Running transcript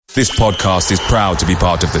This podcast is proud to be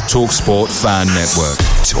part of the TalkSport Fan Network.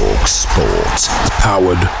 TalkSport.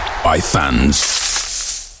 Powered by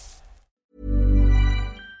fans.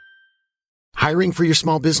 Hiring for your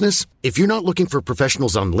small business? If you're not looking for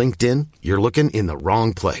professionals on LinkedIn, you're looking in the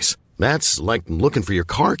wrong place. That's like looking for your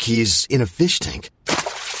car keys in a fish tank.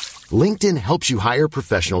 LinkedIn helps you hire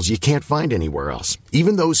professionals you can't find anywhere else,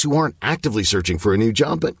 even those who aren't actively searching for a new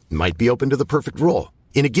job but might be open to the perfect role.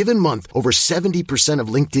 In a given month, over 70% of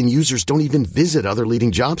LinkedIn users don't even visit other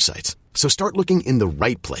leading job sites. So start looking in the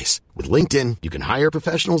right place. With LinkedIn, you can hire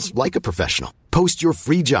professionals like a professional. Post your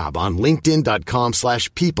free job on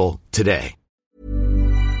linkedin.com/people today.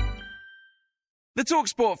 The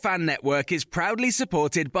TalkSport Fan Network is proudly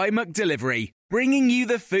supported by McDelivery, bringing you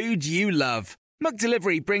the food you love.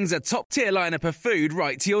 McDelivery brings a top-tier lineup of food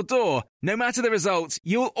right to your door. No matter the result,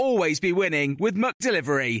 you'll always be winning with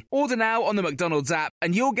McDelivery. Order now on the McDonald's app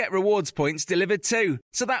and you'll get rewards points delivered too.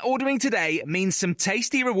 So that ordering today means some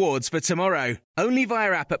tasty rewards for tomorrow. Only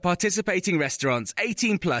via app at participating restaurants.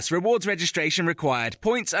 18 plus. Rewards registration required.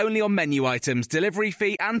 Points only on menu items. Delivery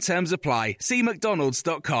fee and terms apply. See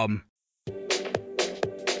mcdonalds.com.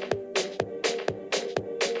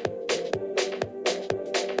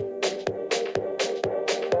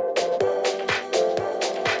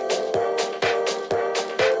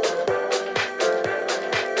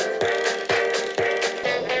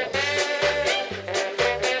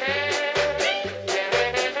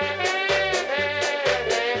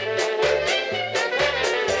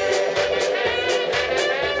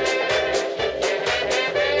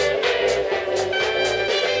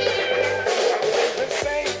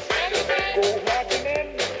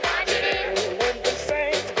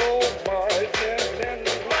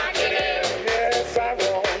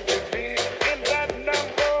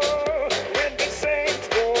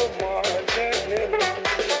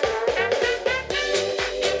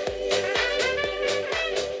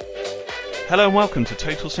 Hello and welcome to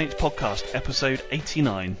Total Saints Podcast, episode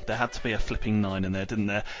 89. There had to be a flipping 9 in there, didn't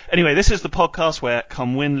there? Anyway, this is the podcast where,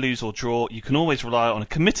 come win, lose or draw, you can always rely on a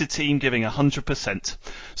committed team giving 100%.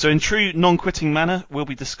 So in true non-quitting manner, we'll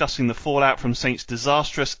be discussing the fallout from Saints'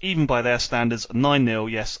 disastrous, even by their standards,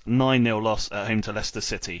 9-0, yes, 9-0 loss at home to Leicester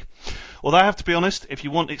City. Although I have to be honest, if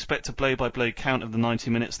you want to expect a blow-by-blow count of the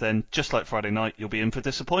 90 minutes, then, just like Friday night, you'll be in for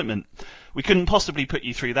disappointment. We couldn't possibly put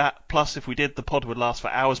you through that, plus if we did, the pod would last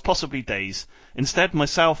for hours, possibly days. Instead,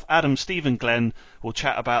 myself, Adam, Steve and Glenn will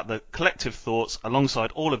chat about the collective thoughts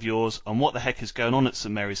alongside all of yours on what the heck is going on at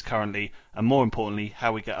St Mary's currently, and more importantly,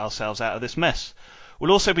 how we get ourselves out of this mess.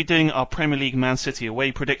 We'll also be doing our Premier League Man City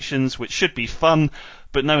away predictions, which should be fun,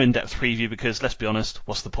 but no in-depth preview because, let's be honest,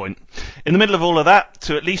 what's the point? In the middle of all of that,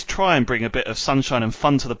 to at least try and bring a bit of sunshine and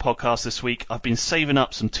fun to the podcast this week, I've been saving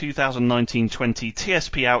up some 2019-20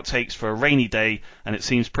 TSP outtakes for a rainy day, and it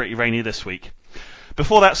seems pretty rainy this week.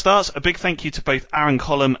 Before that starts, a big thank you to both Aaron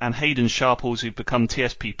Collum and Hayden Sharples who've become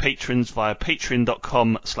TSP patrons via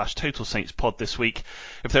patreon.com/TotalSaintsPod this week.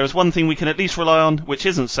 If there is one thing we can at least rely on, which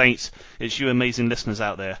isn't Saints, it's you amazing listeners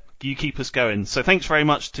out there. You keep us going. So thanks very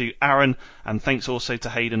much to Aaron, and thanks also to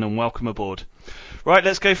Hayden, and welcome aboard. Right,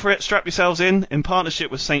 let's go for it. Strap yourselves in partnership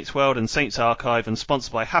with Saints World and Saints Archive and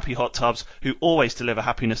sponsored by Happy Hot Tubs, who always deliver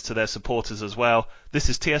happiness to their supporters as well. This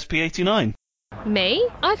is TSP 89. Me?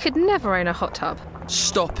 I could never own a hot tub.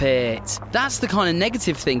 Stop it. That's the kind of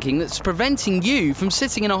negative thinking that's preventing you from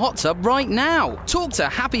sitting in a hot tub right now. Talk to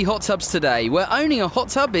Happy Hot Tubs today, where owning a hot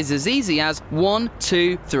tub is as easy as 1,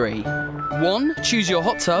 2, 3. 1. Choose your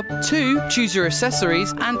hot tub. 2. Choose your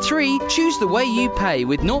accessories. And 3. Choose the way you pay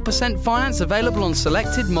with 0% finance available on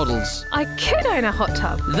selected models. I could own a hot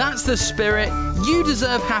tub. That's the spirit. You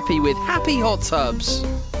deserve happy with Happy Hot Tubs.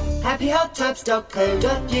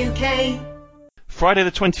 happyhottubs.co.uk. Friday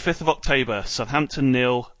the 25th of October, Southampton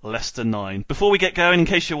 0, Leicester 9. Before we get going, in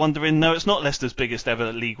case you're wondering, no, it's not Leicester's biggest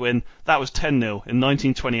ever league win. That was 10-0 in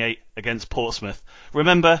 1928 against Portsmouth.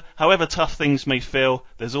 Remember, however tough things may feel,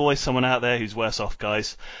 there's always someone out there who's worse off,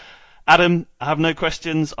 guys. Adam, I have no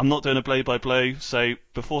questions. I'm not doing a blow-by-blow, so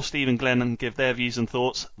before Steve and Glenn give their views and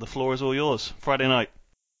thoughts, the floor is all yours. Friday night.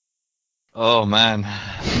 Oh man,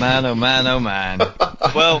 oh man.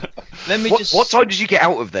 Well, let me just. What time did you get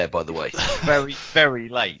out of there, by the way? Very, very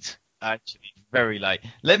late. Actually, very late.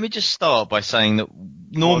 Let me just start by saying that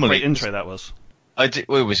normally. What a great intro that was. It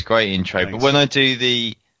was a great intro, Thanks. but when I do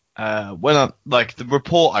the the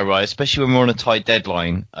report I write, especially when we're on a tight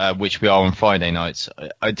deadline, which we are on Friday nights,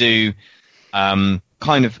 I do I'm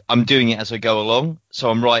doing it as I go along. So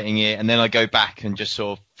I'm writing it and then I go back and just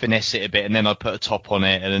sort of finesse it a bit and then I put a top on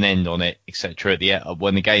it and an end on it, etc. at the end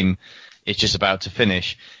when the game is just about to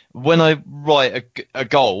finish. When I write a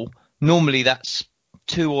goal, normally that's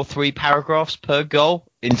 2 or 3 paragraphs per goal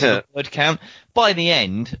into the word count. By the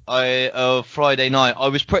end of Friday night, I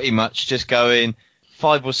was pretty much just going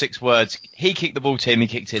 5 or 6 words. He kicked the ball to him, he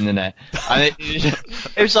kicked it in the net. And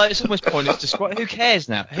it was like, it's almost pointless to describe. Who cares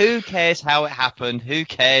now? Who cares how it happened? Who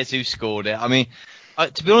cares who scored it? I mean,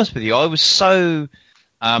 to be honest with you, I was so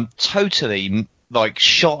totally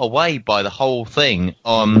shot away by the whole thing.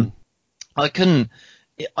 I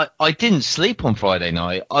didn't sleep on Friday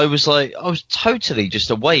night. I was totally just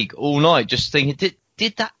awake all night, just thinking,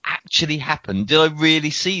 did that actually happen? Did I really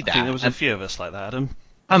see that? I think there was a few of us like that, Adam.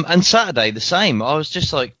 And Saturday the same. I was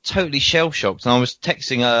just totally shell shocked, and I was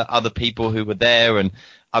texting other people who were there and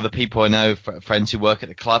other people I know, friends who work at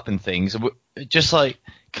the club and things. Just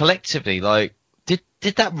collectively,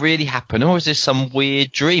 did that really happen, or is this some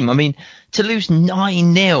weird dream? I mean, to lose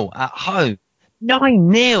 9-0 at home. 9-0. I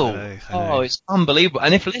know. Oh, it's unbelievable.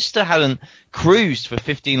 And if Leicester hadn't cruised for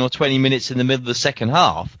 15 or 20 minutes in the middle of the second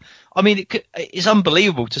half, I mean, it's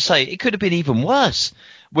unbelievable to say it could have been even worse,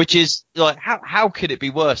 which is how could it be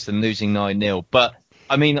worse than losing 9-0? But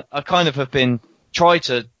I mean, I kind of have been tried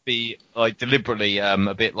to be deliberately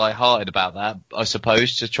a bit lighthearted about that, I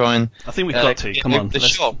suppose, to try and I think we've got to. Come on,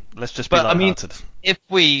 let's just be lighthearted. If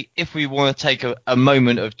we want to take a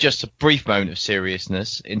moment of just a brief moment of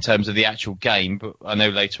seriousness in terms of the actual game, but I know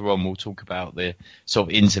later on we'll talk about the sort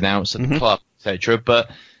of ins and outs of the club, etc. But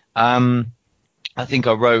I think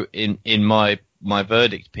I wrote in my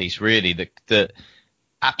verdict piece really that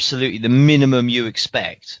absolutely the minimum you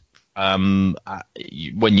expect when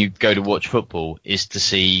you go to watch football is to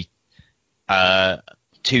see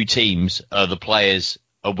 2 teams, the players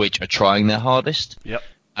of which are trying their hardest. Yep.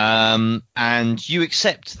 And you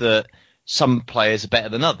accept that some players are better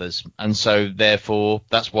than others, and so therefore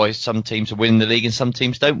that's why some teams are winning the league and some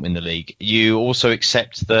teams don't win the league. You also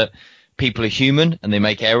accept that people are human and they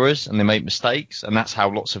make errors and they make mistakes, and that's how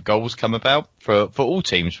lots of goals come about for all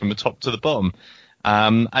teams from the top to the bottom.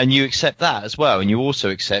 And you accept that as well, and you also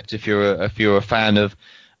accept if you're a fan of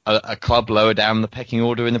a club lower down the pecking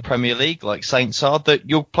order in the Premier League, like Saints are, that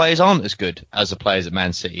your players aren't as good as the players at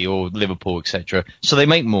Man City or Liverpool, etc. So they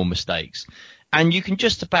make more mistakes, and you can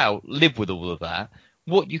just about live with all of that.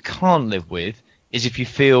 What you can't live with is if you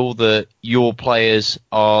feel that your players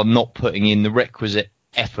are not putting in the requisite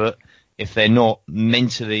effort, if they're not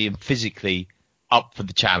mentally and physically up for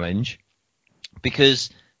the challenge, because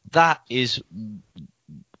that is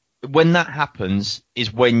when that happens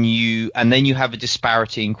is when and then you have a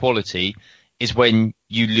disparity in quality is when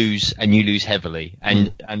you lose, and you lose heavily,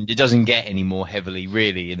 and it doesn't get any more heavily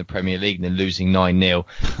really in the Premier League than losing 9-0.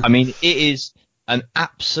 I mean, it is an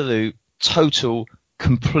absolute, total,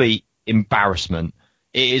 complete embarrassment.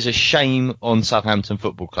 It is a shame on Southampton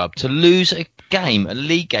Football Club to lose a league game,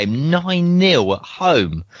 9-0 at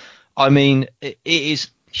home. I mean, it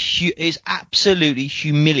is absolutely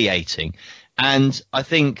humiliating. And I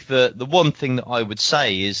think that the one thing that I would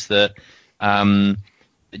say is that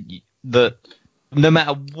that no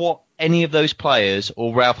matter what any of those players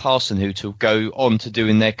or Ralph Hasenhüttl will go on to do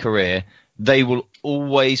in their career, they will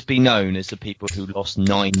always be known as the people who lost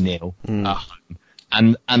 9-0 at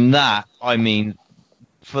home. And that, I mean,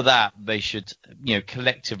 for that they should,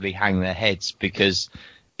 collectively hang their heads, because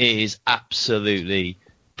it is absolutely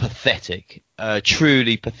pathetic,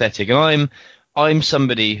 truly pathetic. And I'm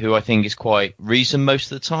somebody who I think is quite reasoned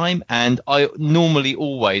most of the time, and I normally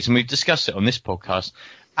always, and we've discussed it on this podcast,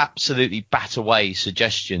 absolutely bat away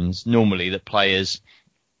suggestions normally that players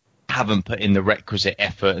haven't put in the requisite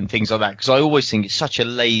effort and things like that, because I always think it's such a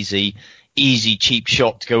lazy, easy, cheap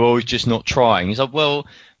shot to go, oh, he's just not trying. It's like, well,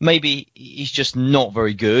 maybe he's just not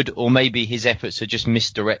very good, or maybe his efforts are just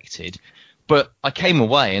misdirected. But I came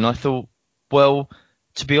away and I thought, well,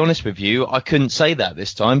 to be honest with you, I couldn't say that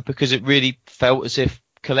this time, because it really felt as if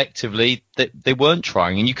collectively that they weren't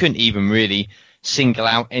trying, and you couldn't even really single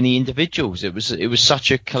out any individuals. It was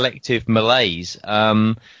such a collective malaise.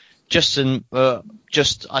 Just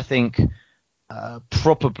I think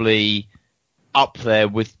probably up there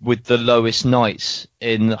with the lowest nights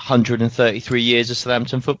in 133 years of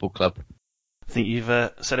Southampton Football Club. I think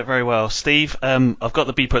you've said it very well. Steve, I've got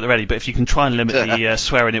the beeper at the ready, but if you can try and limit the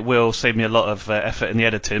swearing, it will save me a lot of effort in the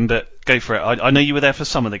editing, but go for it. I know you were there for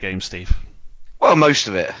some of the game, Steve. Well, most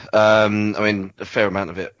of it. I mean, a fair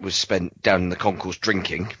amount of it was spent down in the concourse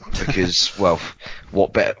drinking, because, well,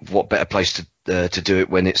 what better place to do it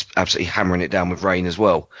when it's absolutely hammering it down with rain as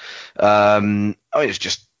well. I mean, it was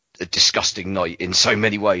just a disgusting night in so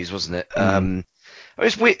many ways, wasn't it? I mean,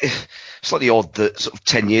 it's weird, slightly odd that sort of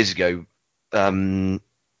 10 years ago, when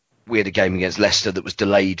had a game against Leicester that was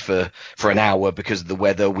delayed for an hour because of the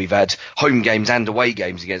weather. We've had home games and away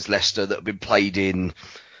games against Leicester that have been played in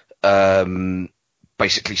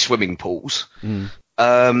basically swimming pools.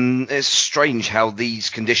 It's strange how these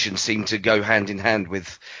conditions seem to go hand in hand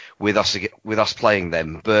with us playing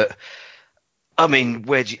them. But I mean,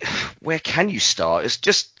 where can you start? It's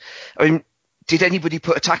just, I mean, did anybody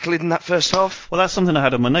put a tackle in that first half? Well, that's something I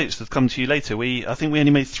had on my notes that come to you later. I think we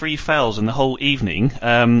only made 3 fouls in the whole evening.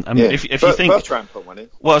 If you think Bertrand put one in.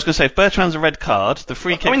 Well, I was going to say, if Bertrand's a red card, the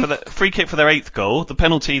free kick for their 8th goal, the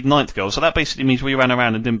penalty 9th goal. So that basically means we ran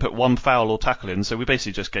around and didn't put one foul or tackle in. So we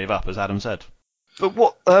basically just gave up, as Adam said. But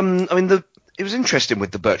what it was interesting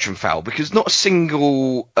with the Bertrand foul because not a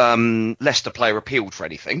single Leicester player appealed for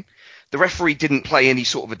anything. The referee didn't play any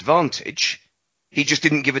sort of advantage. He just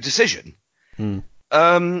didn't give a decision.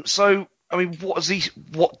 So I mean, what is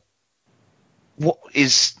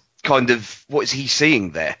he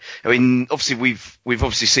seeing there? I mean, obviously we've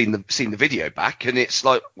obviously seen the video back, and it's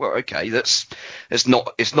like, well, okay, it's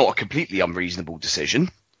not a completely unreasonable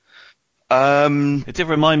decision. It did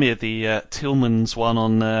remind me of the Tillmans one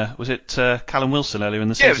on was it Callum Wilson earlier in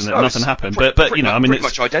the season that nothing happened, but you know, I mean, pretty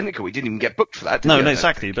much identical. He didn't even get booked for that. No,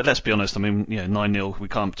 exactly. But let's be honest. I mean, 9-0. We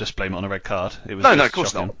can't just blame it on a red card. It was no, of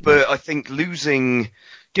course shocking. not. But I think losing,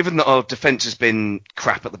 given that our defence has been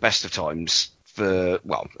crap at the best of times for,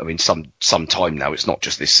 well, I mean, some time now. It's not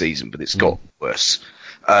just this season, but it's got worse.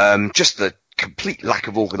 Just the complete lack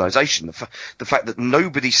of organisation. The fact that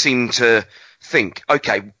nobody seemed to think,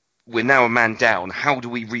 okay, we're now a man down. How do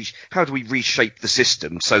we reshape the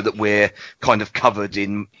system so that we're kind of covered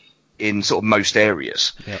in sort of most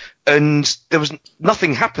areas? Yeah. And there was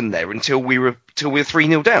nothing happened there until we were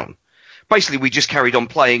 3-0 down. Basically, we just carried on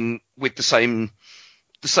playing with the same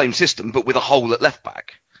system, but with a hole at left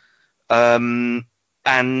back. And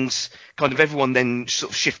kind of everyone then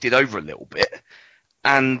sort of shifted over a little bit,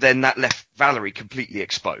 and then that left Valery completely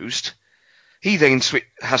exposed. He then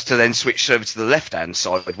has to switch over to the left-hand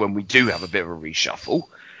side when we do have a bit of a reshuffle.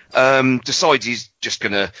 Decides he's just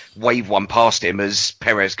going to wave one past him as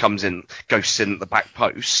Perez comes in, ghosts in at the back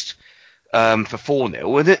post for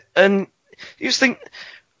 4-0. And you just think,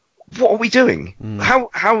 what are we doing?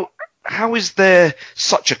 How is there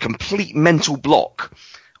such a complete mental block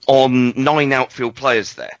on 9 outfield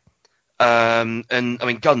players there? And I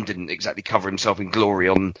mean, Gunn didn't exactly cover himself in glory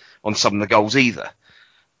on some of the goals either.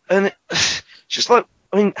 And it's just like,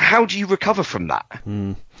 I mean, how do you recover from that?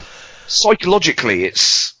 Psychologically,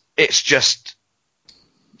 it's just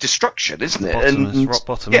destruction, isn't it? It's rock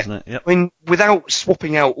bottom, isn't it? Yep. I mean, without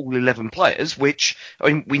swapping out all 11 players, which I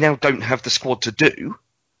mean, we now don't have the squad to do,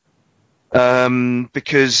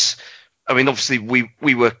 because I mean, obviously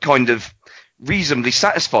we were kind of reasonably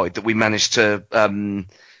satisfied that we managed to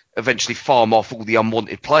eventually farm off all the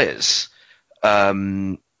unwanted players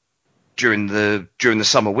during the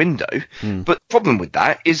summer window. But the problem with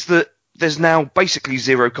that is that there's now basically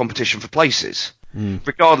zero competition for places,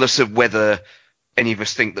 regardless of whether any of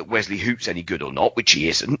us think that Wesley Hoop's any good or not, which he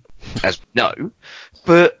isn't, as we know.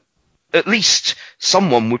 But at least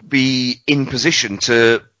someone would be in position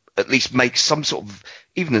to at least make some sort of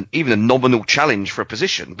even a nominal challenge for a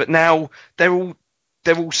position. But now they're all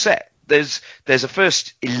set. There's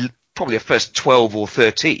probably a first 12 or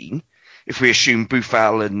 13. If we assume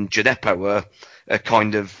Boufal and Djenepo are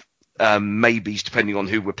kind of maybes depending on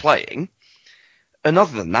who we're playing. And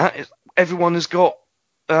other than that, everyone has kind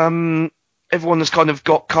of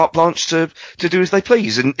got carte blanche to do as they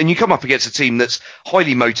please. And you come up against a team that's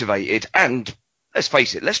highly motivated and, let's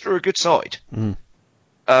face it, Leicester are a good side.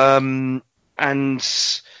 And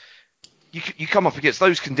you come up against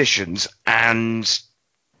those conditions and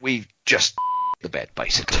we've just the bed,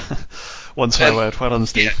 basically. One swear word. Well done,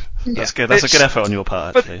 Steve. That's good. That's a good effort on your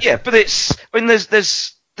part, actually. But it's, I mean,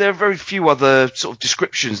 there are very few other sort of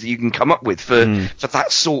descriptions that you can come up with for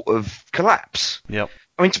that sort of collapse. Yep.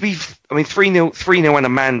 I mean, 3-0 and a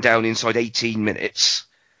man down inside 18 minutes,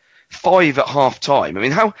 5 at half time. I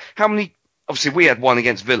mean, how many, obviously we had one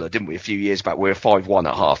against Villa, didn't we, a few years back, we were 5-1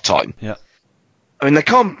 at half time. Yeah. I mean, there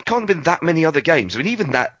can't have been that many other games. I mean,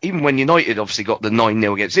 even when United obviously got the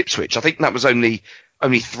 9-0 against Ipswich, I think that was only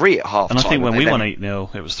 3 at half time. And I think when we won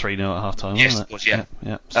 8-0, it was 3-0 at half time, yes, wasn't it was, yeah.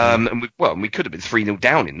 So. And we could have been 3-0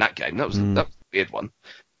 down in that game. That was a weird one.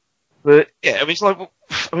 But yeah, I mean, it's like,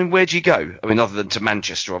 where do you go? I mean, other than to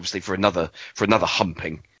Manchester, obviously, for another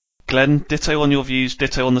humping. Glenn, ditto on your views,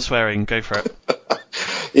 ditto on the swearing. Go for it.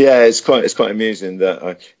 Yeah, it's quite amusing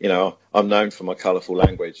that I'm known for my colourful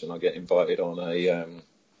language, and I get invited on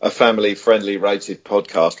a family-friendly rated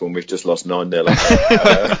podcast when we've just lost 9-0.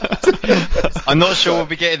 I'm not sure we'll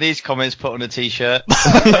be getting these comments put on a T-shirt.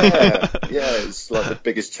 Yeah, it's like the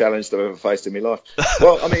biggest challenge I've ever faced in my life.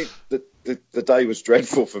 Well, I mean, the day was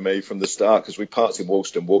dreadful for me from the start because we parked in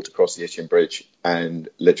Woolston, walked across the Itchen Bridge, and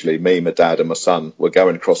literally me, my dad and my son were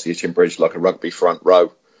going across the Itchen Bridge like a rugby front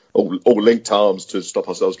row, all linked arms to stop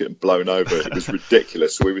ourselves getting blown over. It was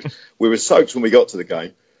ridiculous. We were soaked when we got to the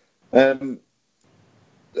game.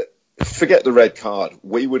 Forget the red card.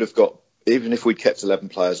 We would have got, even if we'd kept 11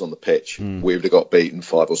 players on the pitch, we would have got beaten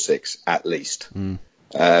 5 or 6 at least.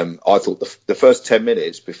 I thought the first 10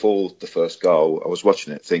 minutes before the first goal, I was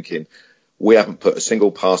watching it thinking, we haven't put a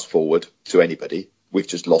single pass forward to anybody. We've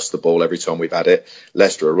just lost the ball every time we've had it.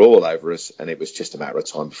 Leicester are all over us, and it was just a matter of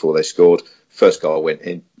time before they scored. First goal went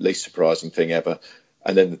in, least surprising thing ever.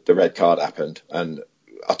 And then the red card happened, and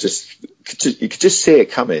you could just see it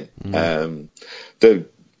coming. The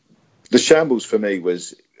shambles for me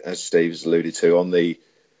was, as Steve's alluded to, in the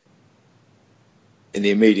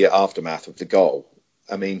immediate aftermath of the goal.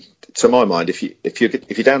 I mean, to my mind, if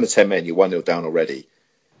you're down to 10 men, you're 1-0 down already.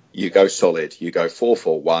 You go solid, you go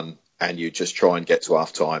 4-4-1, and you just try and get to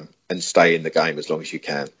half time and stay in the game as long as you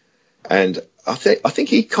can. And I think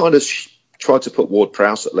he kind of tried to put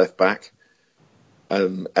Ward-Prowse at left back,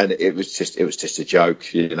 and it was just a joke.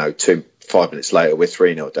 5 minutes later, we're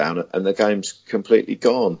 3-0 down, and the game's completely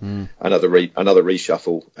gone. Another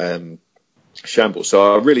reshuffle, shambles.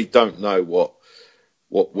 So I really don't know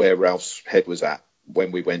where Ralph's head was at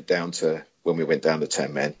when we went down to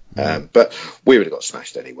 10 men. But we would have got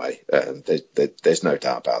smashed anyway. There's no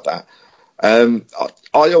doubt about that.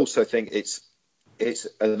 I also think it's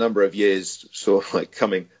a number of years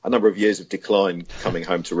of decline coming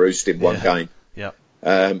home to roost in one game. Yeah.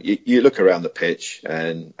 You look around the pitch,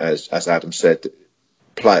 and as Adam said,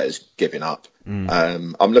 players giving up.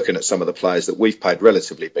 I'm looking at some of the players that we've paid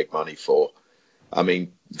relatively big money for. I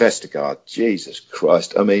mean, Vestergaard, Jesus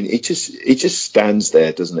Christ. I mean, he just stands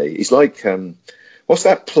there, doesn't he? He's like, what's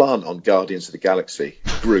that plant on Guardians of the Galaxy?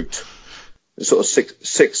 Groot. The sort of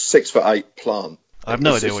 6'8" plant. I have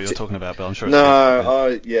no idea what you're talking about, but I'm sure.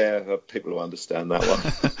 People will understand that one.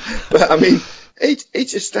 But I mean, he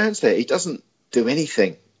just stands there. He doesn't do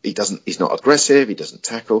anything. He's not aggressive. He doesn't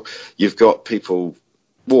tackle. You've got people.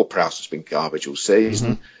 Ward-Prowse has been garbage all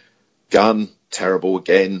season. Gunn, terrible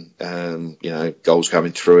again. Goals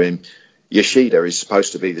coming through him. Yoshida is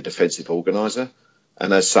supposed to be the defensive organiser,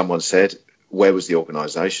 and as someone said, where was the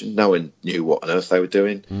organisation? No one knew what on earth they were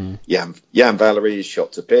doing. Jan Valery is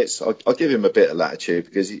shot to bits. I'll give him a bit of latitude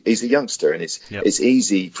because he's a youngster, and it's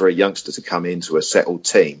easy for a youngster to come into a settled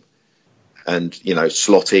team and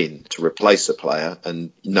slot in to replace a player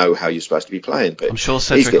and know how you're supposed to be playing. But I'm sure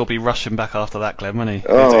Cedric will be rushing back after that, Glenn, won't he?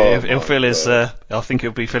 He'll feel his. I think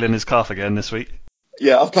he'll be feeling his calf again this week.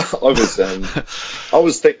 Yeah, I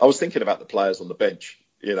was thinking about the players on the bench.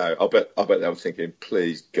 I bet they were thinking,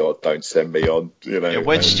 please God, don't send me on.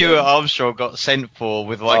 When Stuart Armstrong got sent for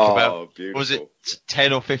with about beautiful. Was it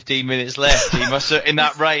 10 or 15 minutes left? He must have, in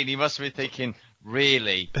that rain. He must have been thinking,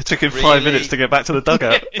 really? It took him 5 minutes to get back to the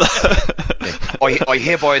dugout. I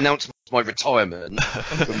hereby announce my retirement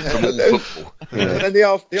from all football. And then the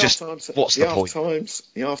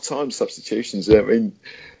half-time substitutions. I mean,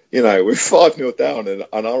 we're 5-0 down, and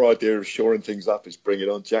our idea of shoring things up is bringing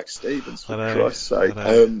on Jack Stevens, for Christ's sake.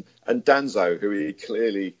 And Danzo, who he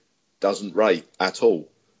clearly doesn't rate at all.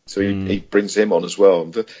 So he brings him on as well.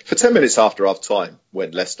 And for 10 minutes after half-time,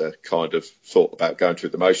 when Leicester kind of thought about going through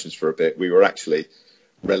the motions for a bit, we were actually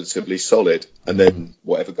relatively solid. And then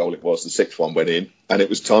whatever goal it was, the sixth one went in, and it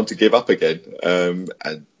was time to give up again. And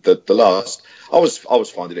the last, I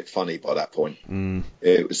was finding it funny by that point.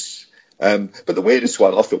 It was... but the weirdest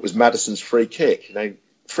one I thought was Maddison's free kick.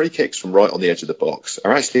 Free kicks from right on the edge of the box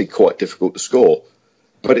are actually quite difficult to score.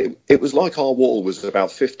 But it was like our wall was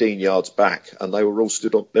about 15 yards back, and they were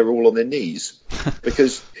all on their knees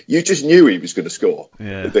because you just knew he was going to score.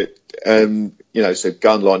 Yeah. So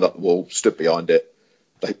Gunn lined up the wall, stood behind it.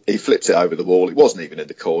 He flipped it over the wall. It wasn't even in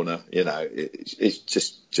the corner. It's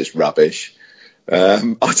just rubbish.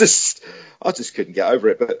 I just couldn't get over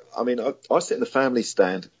it. But I mean, I sit in the family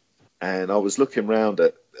stand. And I was looking around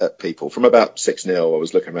at people from about 6-0. I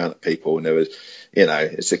was looking around at people, and there was,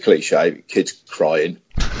 it's a cliche: kids crying,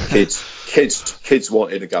 kids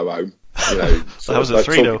wanting to go home. That was a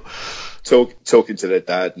 3-0. Talking to their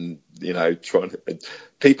dad, and trying to.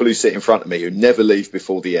 People who sit in front of me who never leave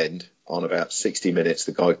before the end. On about 60 minutes,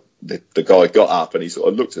 the guy got up and he sort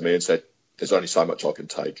of looked at me and said, "There's only so much I can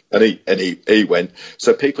take," and he went.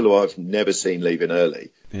 So people who I've never seen leaving early,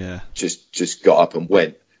 just got up and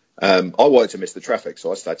went. I wanted to miss the traffic,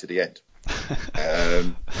 so I stayed to the end.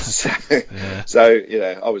 So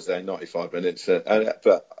I was there 95 minutes,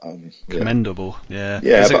 commendable.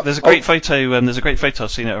 There's a great photo. There's a great photo.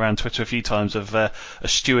 I've seen it around Twitter a few times of a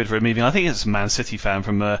steward removing. I think it's a Man City fan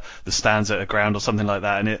from the stands at a ground or something like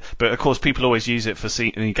that. But of course, people always use it for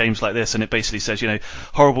games like this, and it basically says,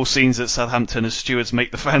 horrible scenes at Southampton as stewards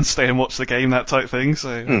make the fans stay and watch the game, that type thing.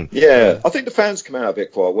 So I think the fans come out of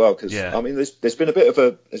it quite well because I mean, there's been a bit of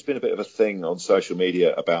a thing on social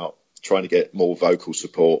media about trying to get more vocal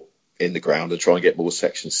support in the ground and try and get more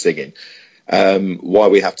sections singing. Why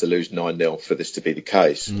we have to lose 9-0 for this to be the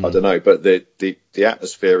case, I don't know. But the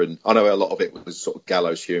atmosphere, and I know a lot of it was sort of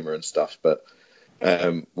gallows humour and stuff, but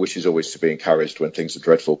which is always to be encouraged when things are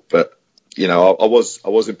dreadful. But I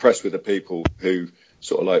was impressed with the people who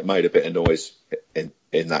sort of like made a bit of noise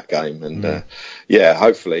in that game, and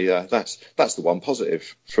hopefully that's the one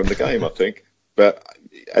positive from the game, I think. But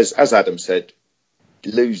as Adam said,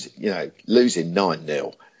 losing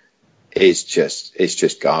 9-0 is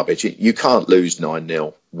just garbage. You can't lose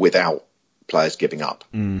 9-0 without players giving up,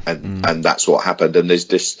 and that's what happened. And there's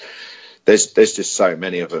just so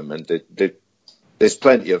many of them, and there's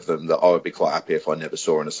plenty of them that I would be quite happy if I never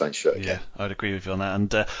saw in a Saints shirt again. Yeah, I'd agree with you on that.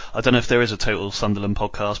 And I don't know if there is a Total Sunderland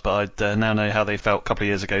podcast, but I now know how they felt a couple of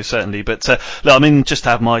years ago, certainly. But look, just to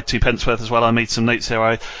have my 2 pence worth as well, I made some notes here.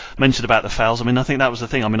 I mentioned about the fouls. I think that was the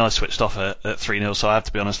thing. I switched off at 3-0, so I have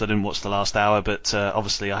to be honest, I didn't watch the last hour. But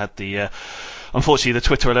obviously I had unfortunately, the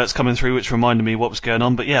Twitter alerts coming through, which reminded me what was going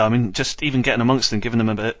on. But just even getting amongst them, giving them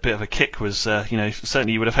a bit of a kick was,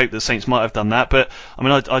 certainly you would have hoped the Saints might have done that. But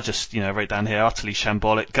I just, wrote down here, utterly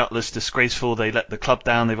shambolic, gutless, disgraceful. They let the club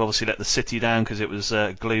down. They've obviously let the city down because it was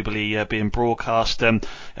globally being broadcast.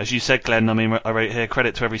 As you said, Glenn, I wrote here,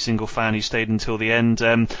 credit to every single fan who stayed until the end.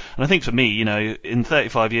 And I think for me, in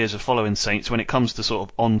 35 years of following Saints, when it comes to sort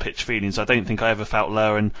of on-pitch feelings, I don't think I ever felt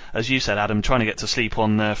lower. And as you said, Adam, trying to get to sleep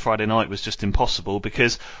on Friday night was just impossible,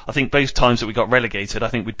 because I think both times that we got relegated, I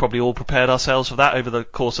think we'd probably all prepared ourselves for that over the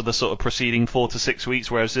course of the sort of preceding 4 to 6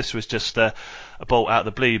 weeks, whereas this was just a bolt out of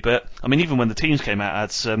the blue. But even when the teams came out,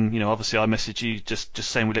 Ads, obviously I messaged you just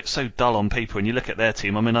saying we looked so dull on paper, and you look at their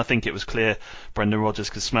team, I think it was clear Brendan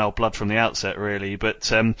Rodgers could smell blood from the outset, really. But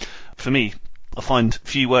for me, I find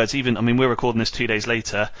few words, even, we're recording this 2 days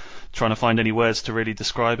later, trying to find any words to really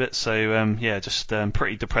describe it. So just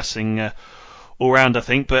pretty depressing all round, I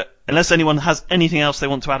think. But unless anyone has anything else they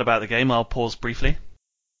want to add about the game, I'll pause briefly.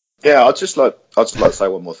 Yeah, I'd just like to say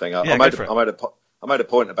one more thing. I made a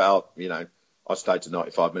point about, I stayed to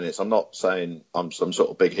 95 minutes. I'm not saying I'm some sort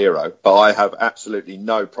of big hero, but I have absolutely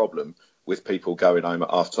no problem with people going home at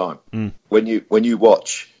half time. When you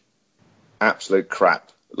watch absolute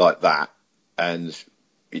crap like that, and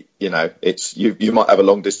it's you might have a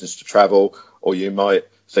long distance to travel, or you might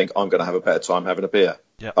think I'm going to have a better time having a beer.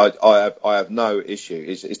 Yep. I have no issue.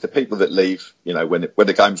 It's the people that leave, when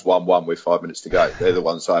the game's 1-1 with 5 minutes to go. They're the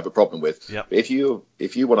ones I have a problem with. Yep. If you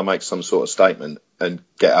want to make some sort of statement and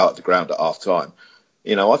get out of the ground at half time,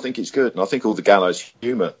 I think it's good, and I think all the gallows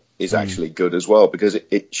humour is actually good as well, because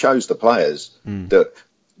it shows the players that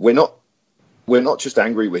we're not just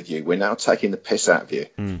angry with you. We're now taking the piss out of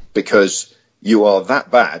you because you are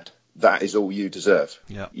that bad. That is all you deserve.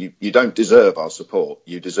 Yeah. You don't deserve our support.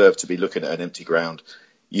 You deserve to be looking at an empty ground.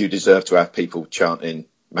 You deserve to have people chanting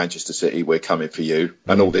Manchester City, we're coming for you,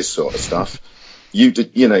 and all this sort of stuff. You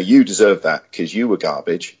deserve that because you were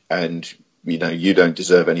garbage, and you don't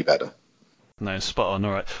deserve any better. No, spot on.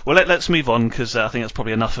 All right. Well, let's move on, because I think that's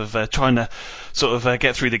probably enough of trying to sort of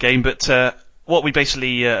get through the game. But what we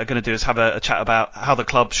basically are going to do is have a chat about how the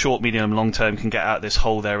club, short, medium, long term, can get out of this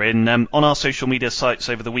hole they're in. On our social media sites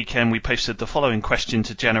over the weekend, we posted the following question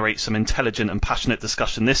to generate some intelligent and passionate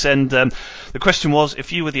discussion this end. The question was,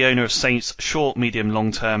 if you were the owner of Saints, short, medium,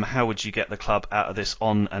 long term, how would you get the club out of this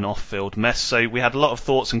on and off field mess? So we had a lot of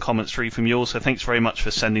thoughts and comments through from you all, so thanks very much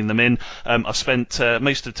for sending them in. I've spent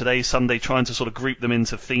most of today, Sunday, trying to sort of group them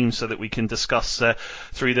into themes so that we can discuss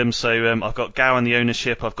through them. So I've got Gow and the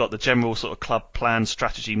ownership, I've got the general sort of club plan,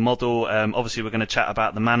 strategy, model. Obviously, we're going to chat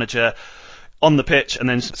about the manager on the pitch, and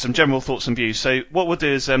then some general thoughts and views. So what we'll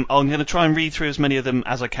do is I'm going to try and read through as many of them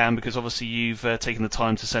as I can, because obviously you've taken the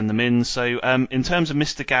time to send them in. So in terms of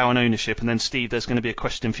Mr. Gow and ownership, and then Steve, there's going to be a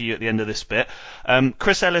question for you at the end of this bit.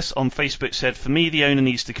 Chris Ellis on Facebook said, for me, the owner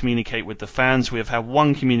needs to communicate with the fans. We have had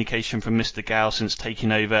one communication from Mr. Gow since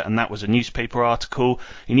taking over, and that was a newspaper article.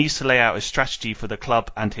 He needs to lay out his strategy for the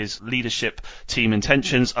club and his leadership team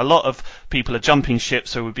intentions. A lot of people are jumping ship,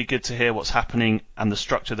 so it would be good to hear what's happening and the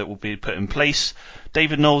structure that will be put in place. place.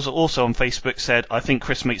 David Knowles, also on Facebook, said, I think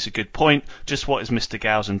Chris makes a good point. Just what is Mr.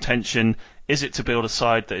 Gow's intention? Is it to build a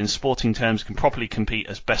side that in sporting terms can properly compete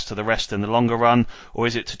as best of the rest in the longer run? Or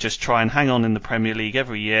is it to just try and hang on in the Premier League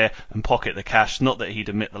every year and pocket the cash? Not that he'd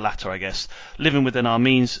admit the latter, I guess. Living within our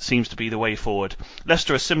means seems to be the way forward.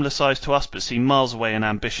 Leicester are similar size to us, but seem miles away in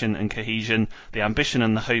ambition and cohesion. The ambition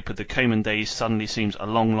and the hope of the Koeman days suddenly seems a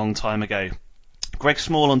long, long time ago. Greg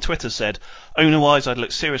Small on Twitter said, owner-wise, I'd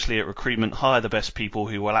look seriously at recruitment, hire the best people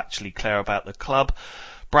who will actually care about the club.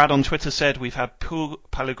 Brad on Twitter said, we've had Poole,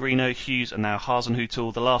 Pellegrino, Hughes and now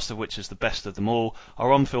Hasenhüttl, the last of which is the best of them all.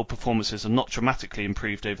 Our on-field performances have not dramatically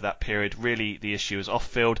improved over that period. Really, the issue is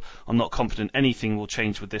off-field. I'm not confident anything will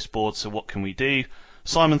change with this board, so what can we do?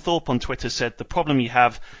 Simon Thorpe on Twitter said, the problem you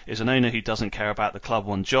have is an owner who doesn't care about the club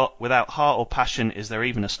one jot. Without heart or passion, is there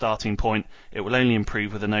even a starting point? It will only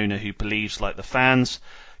improve with an owner who believes like the fans.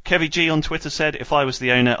 Kevy G on Twitter said, if I was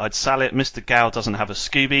the owner, I'd sell it. Mr. Gow doesn't have a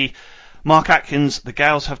Scooby. Mark Atkins, the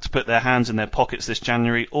Gals have to put their hands in their pockets this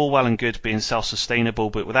January. All well and good being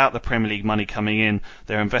self-sustainable, but without the Premier League money coming in,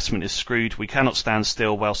 their investment is screwed. We cannot stand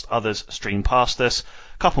still whilst others stream past us.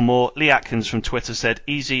 Couple more. Lee Atkins from Twitter said,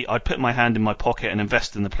 easy, I'd put my hand in my pocket and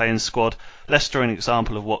invest in the playing squad. Leicester are an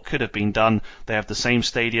example of what could have been done. They have the same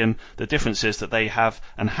stadium. The difference is that they have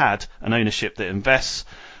and had an ownership that invests.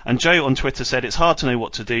 And Joe on Twitter said, it's hard to know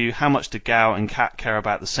what to do. How much do Gow and Cat care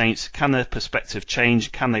about the Saints? Can their perspective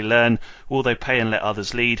change? Can they learn? Will they pay and let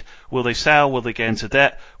others lead? Will they sell? Will they get into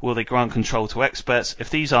debt? Will they grant control to experts? If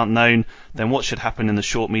these aren't known, then what should happen in the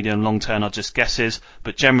short, medium and long term are just guesses.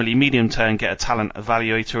 But generally, medium term, get a talent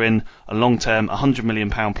evaluator in. A long term, £100 million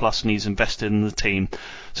plus needs invested in the team.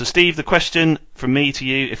 So Steve, the question from me to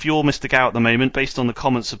you, if you're Mr. Gow at the moment, based on the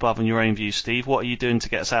comments above and your own views, Steve, what are you doing to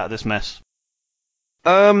get us out of this mess?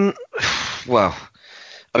 Well,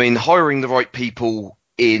 I mean, hiring the right people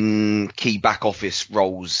in key back office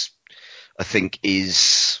roles, I think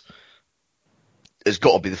has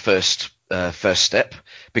got to be the first step,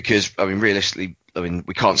 because I mean, realistically, I mean,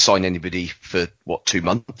 we can't sign anybody for 2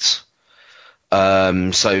 months.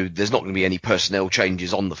 So there's not going to be any personnel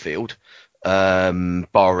changes on the field,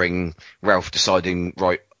 barring Ralph deciding,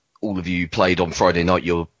 right, all of you played on Friday night,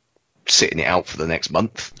 you're sitting it out for the next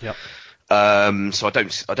month. Yep. So I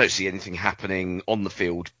don't see anything happening on the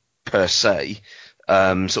field per se,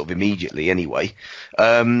 sort of immediately anyway.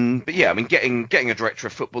 But yeah, I mean, getting a director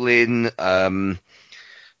of football in, I mean,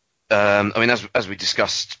 as we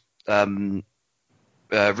discussed,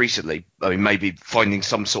 recently, I mean, maybe finding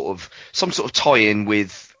some sort of tie-in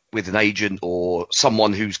with an agent or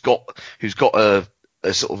someone who's got a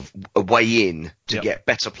sort of a way in to get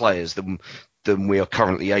better players than we are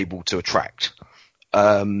currently able to attract.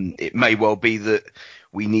 It may well be that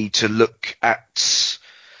we need to look at,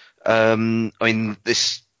 I mean,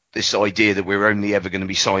 this idea that we're only ever going to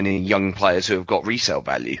be signing young players who have got resale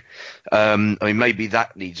value. I mean, maybe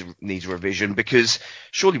that needs a revision, because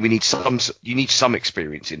surely you need some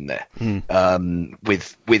experience in there,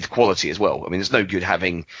 with quality as well. I mean, there's no good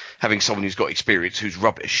having someone who's got experience who's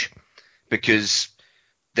rubbish, because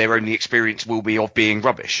their only experience will be of being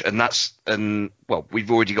rubbish, and well, we've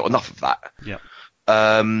already got enough of that. Yeah.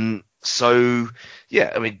 So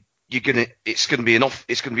yeah, I mean, it's going to be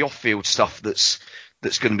off-field stuff that's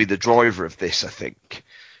going to be the driver of this, I think.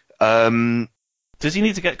 Does he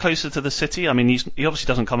need to get closer to the city? I mean, he obviously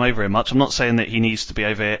doesn't come over here much. I'm not saying that he needs to be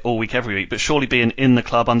over here all week, every week, but surely being in the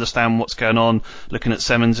club, understand what's going on, looking at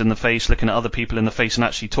Semmens in the face, looking at other people in the face and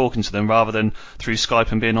actually talking to them rather than through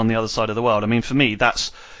Skype and being on the other side of the world. I mean, for me,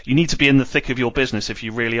 you need to be in the thick of your business if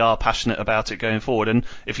you really are passionate about it going forward. And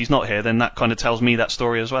if he's not here, then that kind of tells me that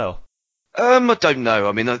story as well. I don't know.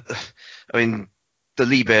 I mean, the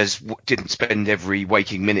Lee Bears didn't spend every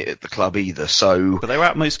waking minute at the club either, so. But they were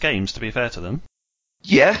at most games, to be fair to them.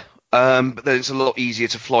 Yeah, but then it's a lot easier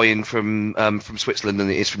to fly in from Switzerland than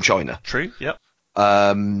it is from China. True. Yep.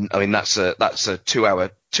 I mean, that's a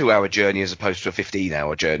 2-hour journey as opposed to a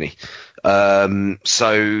 15-hour journey.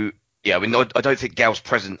 So yeah, I mean, I don't think Gow's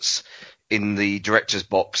presence in the director's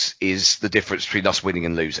box is the difference between us winning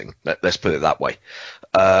and losing. Let's put it that way.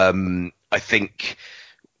 I think,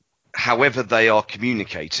 however they are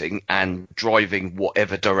communicating and driving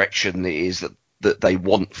whatever direction it is that they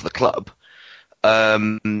want for the club,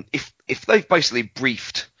 if they've basically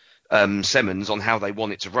briefed Semmens on how they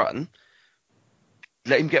want it to run,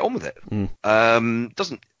 let him get on with it.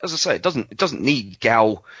 It doesn't need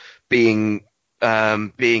Gow being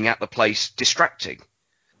at the place distracting,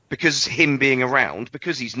 because him being around,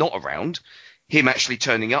 because he's not around, him actually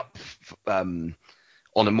turning up on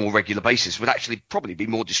a more regular basis would actually probably be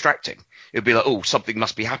more distracting. It would be like, oh, something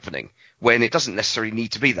must be happening, when it doesn't necessarily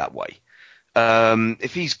need to be that way.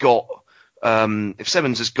 If he's got, if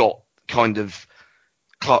Simmons has got kind of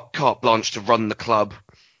carte blanche to run the club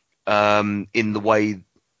in the way,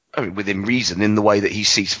 I mean, within reason, in the way that he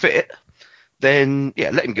sees fit, then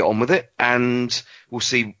yeah, let him get on with it, and we'll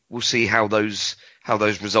see how those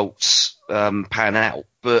results pan out.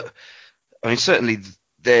 But I mean, certainly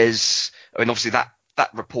obviously that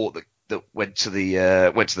report that went to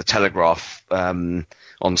the Telegraph on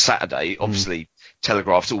Saturday. Obviously,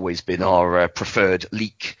 Telegraph's always been our preferred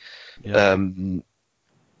leak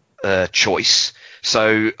choice.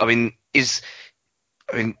 So I mean,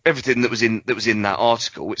 everything that was in that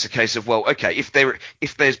article, it's a case of, well, okay, if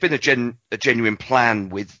there's been a genuine plan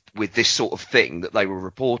with this sort of thing that they were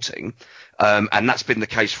reporting, and that's been the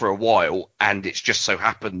case for a while, and it's just so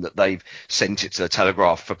happened that they've sent it to the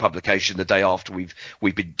Telegraph for publication the day after we've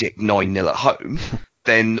been dicked 9-0 at home,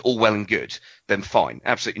 then all well and good, then fine,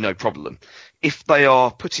 absolutely no problem. If they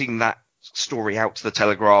are putting that story out to the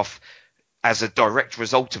Telegraph as a direct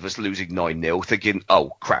result of us losing 9-0, thinking, oh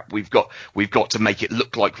crap, we've got to make it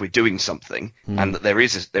look like we're doing something, and that there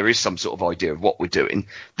is some sort of idea of what we're doing,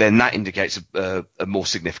 then that indicates a more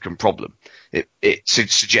significant problem. It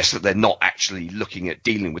suggests that they're not actually looking at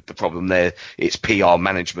dealing with the problem. It's PR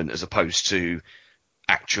management as opposed to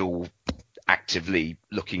actively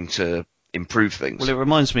looking to improve things. Well, it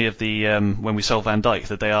reminds me of the when we sold Van Dijk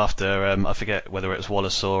the day after. I forget whether it was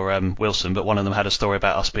Wallace or Wilson, but one of them had a story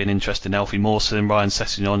about us being interested in Alfie Mawson, Ryan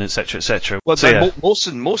Sessegnon, etc., etc. Well, so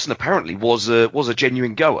Mawson apparently was a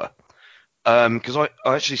genuine goer, because I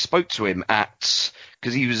actually spoke to him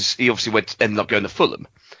because he obviously ended up going to Fulham,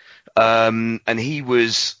 and he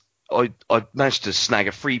was. I managed to snag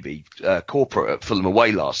a freebie corporate at Fulham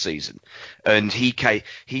away last season, and he came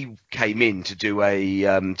in to do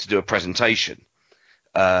a presentation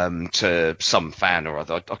to some fan or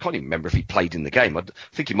other. I can't even remember if he played in the game. I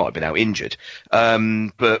think he might have been out injured.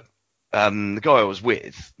 But the guy I was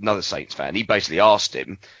with, another Saints fan, he basically asked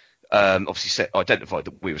him. Obviously identified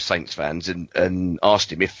that we were Saints fans and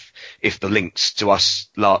asked him if the links to us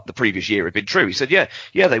the previous year had been true. He said, yeah,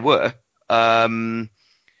 they were.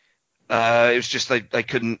 It was just they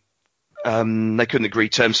couldn't agree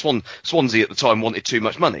terms. Swansea at the time wanted too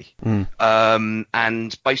much money,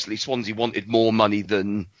 and basically Swansea wanted more money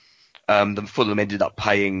than Fulham ended up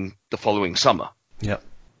paying the following summer. Yep.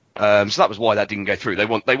 So that was why that didn't go through. They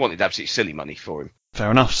wanted absolutely silly money for him.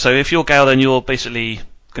 Fair enough. So if you're Gale, then you're basically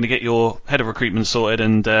going to get your head of recruitment sorted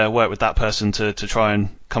and work with that person to try and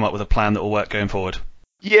come up with a plan that will work going forward.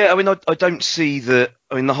 Yeah, I mean, I don't see that.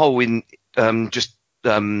 I mean, the whole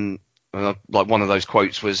like one of those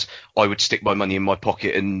quotes was, I would stick my money in my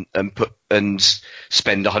pocket and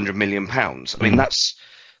spend £100 million. I mean, that's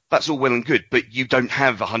all well and good, but you don't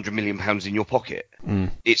have £100 million in your pocket.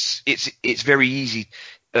 It's very easy.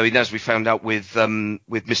 I mean, as we found out with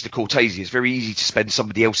Mr. Cortese, it's very easy to spend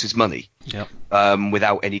somebody else's money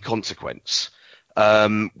without any consequence.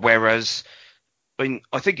 Whereas, I mean,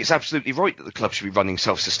 I think it's absolutely right that the club should be running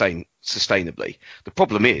sustainably. The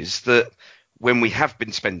problem is that when we have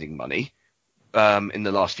been spending money in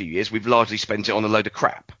the last few years, we've largely spent it on a load of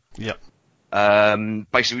crap. Yep.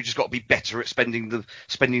 Basically, we've just got to be better at spending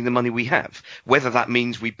the money we have. Whether that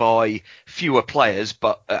means we buy fewer players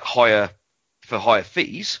but at higher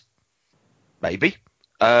fees, maybe.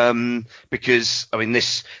 Because I mean,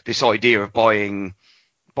 this idea of buying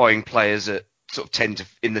players at sort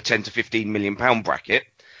of in the 10 to 15 million pound bracket,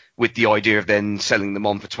 with the idea of then selling them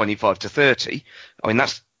on for 25 to 30.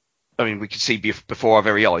 I mean, we could see before our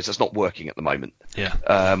very eyes that's not working at the moment. Yeah.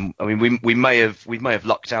 I mean, we may have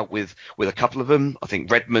lucked out with a couple of them. I think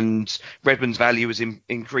Redmond's value has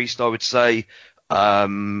increased, I would say,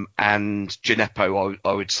 and Gineppo,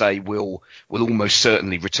 I would say, will almost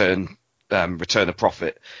certainly return a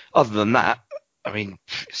profit. Other than that, I mean,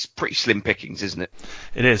 it's pretty slim pickings, isn't it?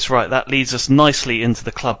 It is, right. That leads us nicely into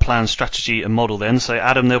the club plan, strategy and model then. So,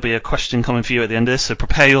 Adam, there'll be a question coming for you at the end of this, so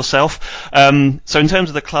prepare yourself. So in terms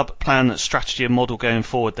of the club plan, strategy and model going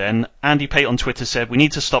forward then, Andy Pate on Twitter said, we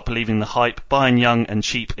need to stop believing the hype. Buying young and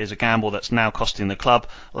cheap is a gamble that's now costing the club.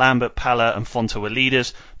 Lambert, Pala and Fonta were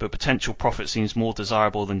leaders, but potential profit seems more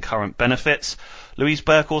desirable than current benefits. Louise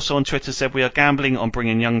Burke also on Twitter said, we are gambling on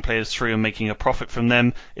bringing young players through and making a profit from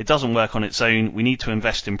them. It doesn't work on its own. We need to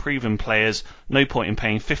invest in proven players. No point in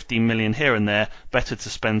paying 15 million here and there. Better to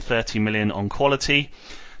spend 30 million on quality.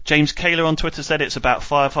 James Kaler on Twitter said it's about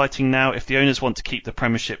firefighting now. If the owners want to keep the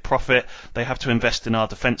Premiership profit, they have to invest in our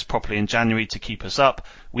defence properly in January to keep us up.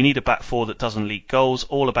 We need a back four that doesn't leak goals,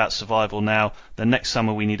 all about survival now. Then next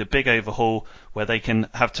summer we need a big overhaul where they can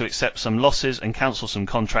have to accept some losses and cancel some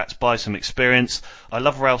contracts, buy some experience. I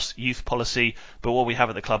love Ralph's youth policy, but what we have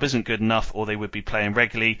at the club isn't good enough, or they would be playing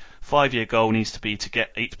regularly. 5-year goal needs to be to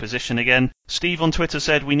get 8th position again. Steve on Twitter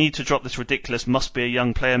said we need to drop this ridiculous must be a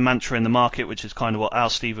young player mantra in the market, which is kind of what our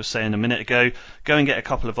Steve was saying a minute ago. Go and get a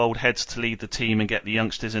couple of old heads to lead the team and get the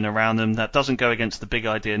youngsters in around them. That doesn't go against the big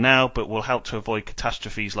idea now, but will help to avoid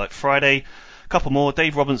catastrophes like Friday. Couple more.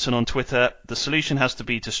 Dave Robinson on Twitter. The solution has to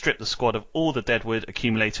be to strip the squad of all the deadwood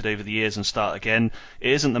accumulated over the years and start again.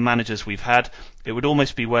 It isn't the managers we've had. It would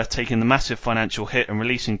almost be worth taking the massive financial hit and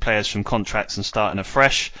releasing players from contracts and starting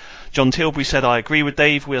afresh. John Tilbury said, I agree with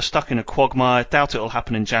Dave. We are stuck in a quagmire. Doubt it will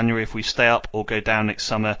happen in January if we stay up or go down next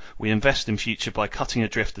summer. We invest in future by cutting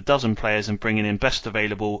adrift a dozen players and bringing in best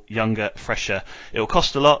available, younger, fresher. It will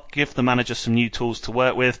cost a lot. Give the manager some new tools to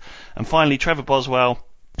work with. And finally, Trevor Boswell.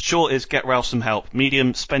 Short is get Ralph some help.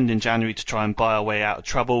 Medium, spend in January to try and buy our way out of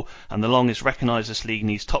trouble. And the long is recognise this league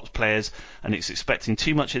needs top players and it's expecting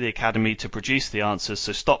too much of the academy to produce the answers.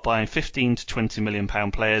 So stop buying £15 to £20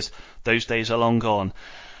 million players. Those days are long gone.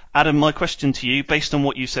 Adam, my question to you, based on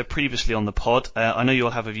what you said previously on the pod, I know you'll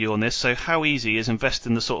have a view on this. So how easy is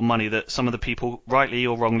investing the sort of money that some of the people, rightly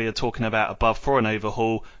or wrongly, are talking about above for an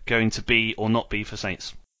overhaul going to be or not be for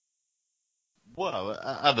Saints? Well,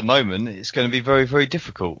 at the moment, it's going to be very, very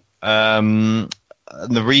difficult. And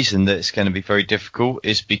the reason that it's going to be very difficult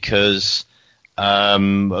is because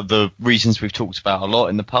of the reasons we've talked about a lot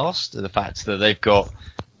in the past. The fact that they've got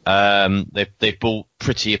they've bought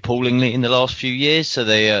pretty appallingly in the last few years. So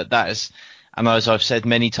that is, and as I've said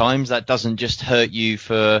many times, that doesn't just hurt you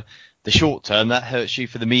for the short term. That hurts you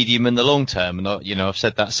for the medium and the long term. And I've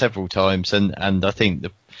said that several times. And I think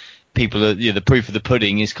the people are, the proof of the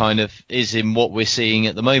pudding is in what we're seeing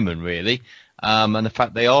at the moment, really. And the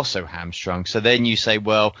fact they are so hamstrung. So then you say,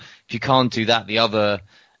 well, if you can't do that, the other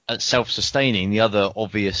self-sustaining, the other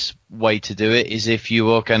obvious way to do it is if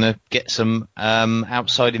you are going to get some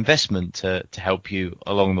outside investment to help you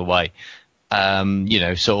along the way.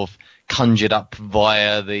 Sort of conjured up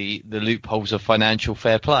via the loopholes of financial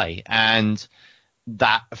fair play. And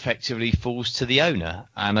that effectively falls to the owner.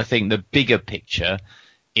 And I think the bigger picture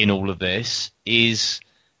in all of this is,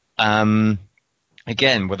 again,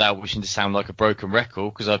 without wishing to sound like a broken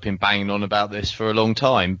record, because I've been banging on about this for a long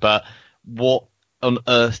time, but what on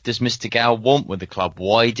earth does Mr. Gow want with the club?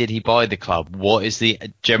 Why did he buy the club? What is the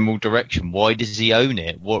general direction? Why does he own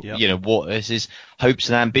it? What is his hopes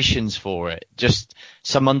and ambitions for it? Just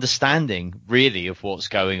some understanding, really, of what's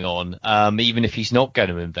going on, even if he's not going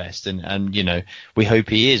to invest. And we hope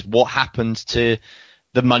he is. What happened to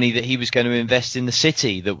the money that he was going to invest in the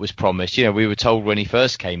city that was promised? We were told when he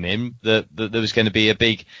first came in that there was going to be a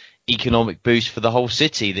big economic boost for the whole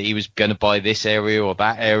city, that he was going to buy this area or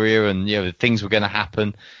that area, and things were going to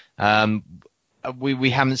happen. We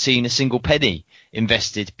haven't seen a single penny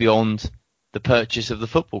invested beyond the purchase of the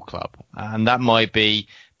football club, and that might be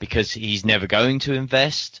because he's never going to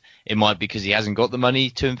invest. It might be because he hasn't got the money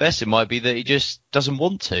to invest. It might be that he just doesn't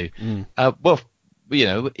want to.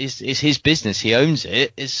 It's his business. He owns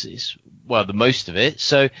it. It's the most of it.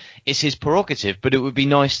 So it's his prerogative, but it would be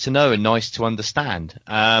nice to know and nice to understand.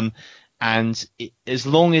 As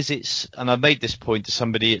long as it's, and I made this point to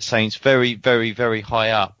somebody at Saints very, very, very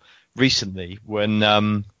high up recently when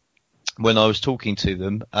I was talking to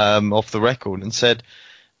them, off the record, and said,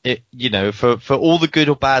 for all the good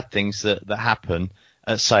or bad things that happen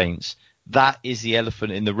at Saints, that is the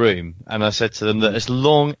elephant in the room. And I said to them that as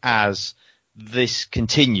long as this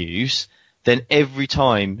continues, then every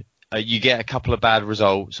time you get a couple of bad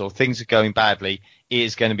results or things are going badly, it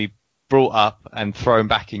is going to be brought up and thrown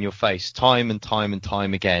back in your face time and time and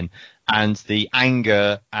time again. And the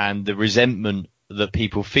anger and the resentment that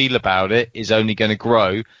people feel about it is only going to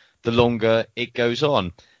grow the longer it goes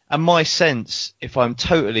on. And my sense, if I'm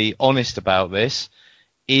totally honest about this,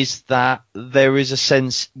 is that there is a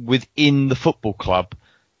sense within the football club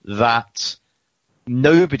that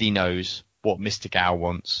nobody knows what Mr. Gow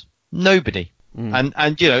wants. Nobody. And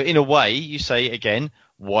in a way, you say, again,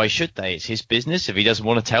 why should they? It's his business. If he doesn't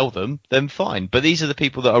want to tell them, then fine. But these are the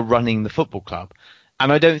people that are running the football club.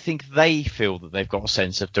 And I don't think they feel that they've got a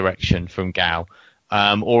sense of direction from Gow,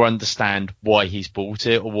 or understand why he's bought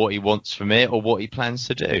it or what he wants from it or what he plans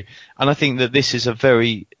to do. And I think that this is a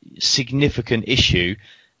very significant issue.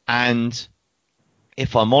 And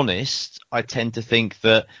if I'm honest, I tend to think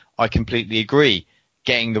that I completely agree.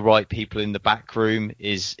 Getting the right people in the back room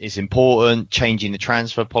is important, changing the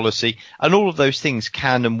transfer policy, and all of those things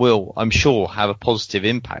can and will, I'm sure, have a positive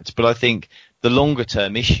impact. But I think the longer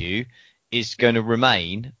term issue is going to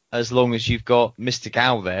remain as long as you've got Mr.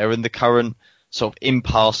 Gal there, and the current sort of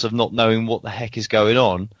impasse of not knowing what the heck is going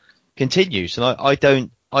on continues. And I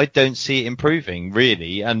don't see it improving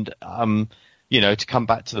really. And to come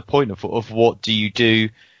back to the point of what do you do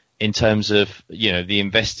in terms of the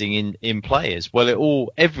investing in players? Well,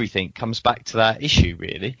 everything comes back to that issue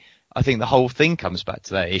really. I think the whole thing comes back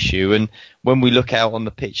to that issue. And when we look out on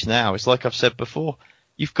the pitch now, it's like I've said before,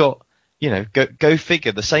 you've got, go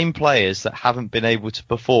figure, the same players that haven't been able to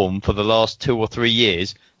perform for the last 2 or 3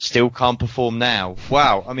 years still can't perform now.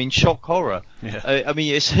 Wow. I mean, shock horror. Yeah.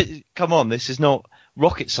 Come on, this is not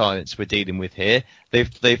rocket science we're dealing with here. They've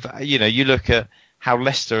you look at how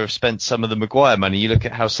Leicester have spent some of the Maguire money, you look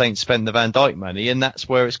at how Saints spent the Van Dijk money, and that's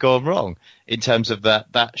where it's gone wrong in terms of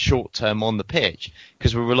that short term on the pitch,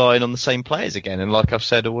 because we're relying on the same players again. And like I've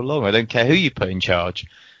said all along, I don't care who you put in charge.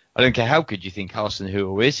 I don't care how good you think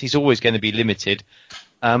Hasenhüttl is. He's always going to be limited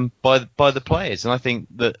by the players. And I think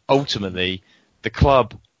that ultimately the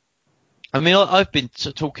club, I mean, I've been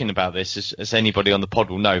talking about this, as anybody on the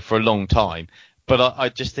pod will know, for a long time. But I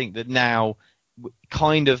just think that now,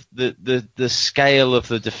 kind of the scale of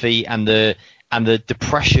the defeat and the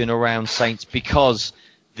depression around Saints, because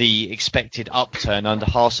the expected upturn under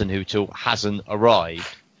Hasenhüttl hasn't arrived.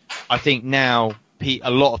 I think now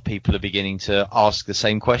a lot of people are beginning to ask the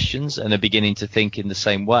same questions and are beginning to think in the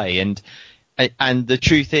same way. And the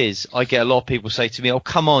truth is, I get a lot of people say to me, "Oh,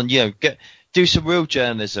 come on, do some real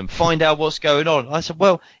journalism, find out what's going on." I said,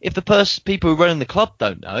 well, if the people who run the club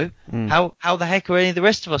don't know, how the heck are any of the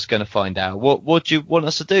rest of us going to find out? What do you want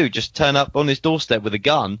us to do? Just turn up on his doorstep with a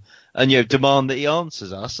gun and demand that he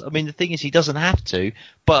answers us? I mean, the thing is, he doesn't have to,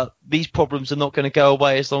 but these problems are not going to go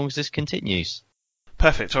away as long as this continues.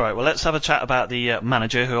 Perfect. All right. Well, let's have a chat about the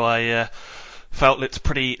manager, who I felt looked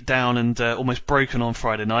pretty down and almost broken on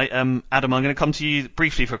Friday night. Adam, I'm going to come to you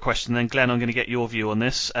briefly for a question, then Glenn, I'm going to get your view on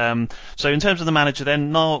this. So in terms of the manager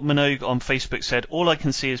then, Niall Minogue on Facebook said, "All I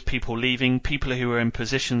can see is people leaving, people who are in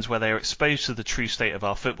positions where they are exposed to the true state of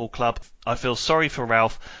our football club. I feel sorry for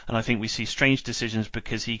Ralph, and I think we see strange decisions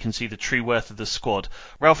because he can see the true worth of the squad.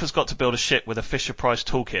 Ralph has got to build a ship with a Fisher-Price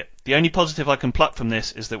toolkit. The only positive I can pluck from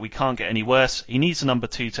this is that we can't get any worse. He needs a number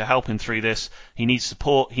 2 to help him through this. He needs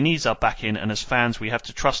support, he needs our backing, and as fans we have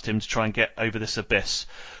to trust him to try and get over this abyss."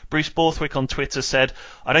 Bruce Borthwick on Twitter said,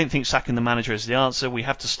 "I don't think sacking the manager is the answer. We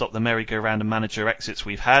have to stop the merry-go-round of manager exits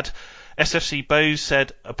we've had." SFC Bose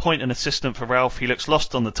said, "Appoint an assistant for Ralph. He looks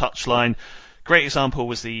lost on the touchline. Great example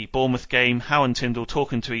was the Bournemouth game. Howe and Tyndall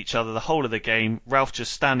talking to each other the whole of the game. Ralph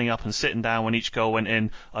just standing up and sitting down when each goal went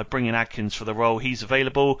in. I'd bring in Adkins for the role. He's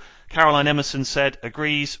available." Caroline Emerson said,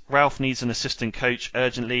 "Agrees. Ralph needs an assistant coach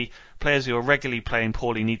urgently. Players who are regularly playing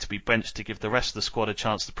poorly need to be benched to give the rest of the squad a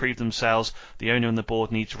chance to prove themselves. The owner and the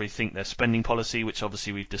board need to rethink their spending policy," which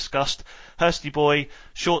obviously we've discussed. Hursty Boy,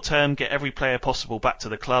 "Short term, get every player possible back to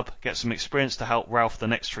the club. Get some experience to help Ralph the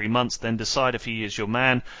next 3 months. Then decide if he is your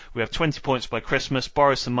man. We have 20 points by Christmas.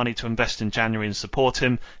 Borrow some money to invest in January and support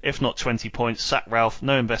him. If not 20 points, sack Ralph.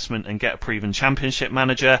 No investment and get a proven championship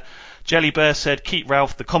manager." Jelly Bear said, "Keep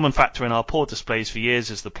Ralph. The common factor in our poor displays for years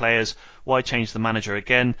is the players. Why change the manager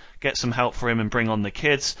again? Get some help for him and bring on the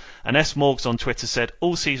kids." And S. Morgs on Twitter said,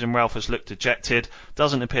 "All season Ralph has looked dejected.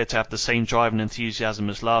 Doesn't appear to have the same drive and enthusiasm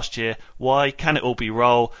as last year. Why? Can it all be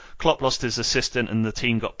Roll? Klopp lost his assistant and the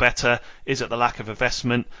team got better. Is it the lack of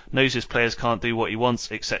investment? Knows his players can't do what he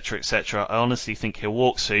wants, etc, etc. I honestly think he'll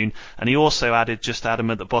walk soon." And he also added, just Adam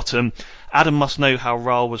at the bottom, "Adam must know how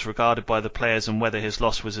Raul was regarded by the players and whether his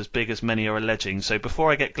loss was as big as many are alleging." So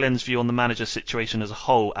before I get Glenn's view on the manager situation as a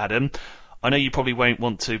whole, Adam, I know you probably won't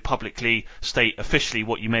want to publicly state officially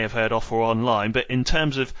what you may have heard off or online, but in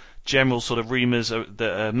terms of general sort of rumours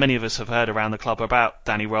that many of us have heard around the club about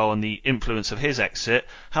Danny Röhl and the influence of his exit,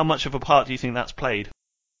 how much of a part do you think that's played?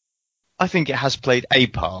 I think it has played a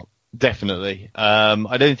part, definitely.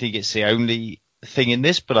 I don't think it's the only thing in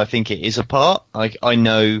this, but I think it is a part. I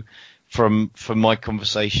know from my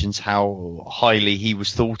conversations how highly he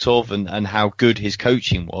was thought of and how good his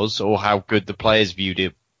coaching was, or how good the players viewed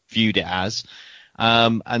it as,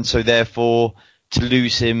 and so therefore to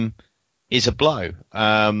lose him is a blow.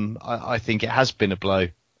 I think it has been a blow.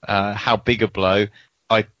 How big a blow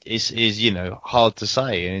is hard to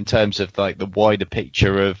say in terms of like the wider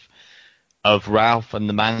picture of Ralph and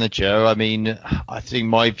the manager. I mean, I think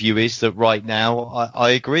my view is that right now I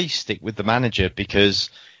agree, stick with the manager, because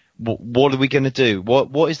what are we going to do?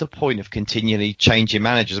 What is the point of continually changing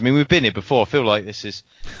managers? I mean, we've been here before. I feel like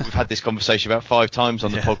we've had this conversation about 5 times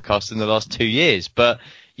on the podcast in the last 2 years. But,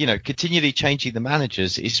 continually changing the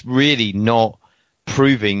managers is really not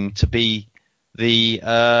proving to be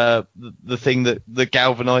the thing that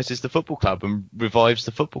galvanises the football club and revives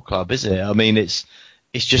the football club, is it? I mean, it's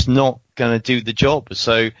just not going to do the job.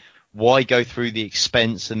 So why go through the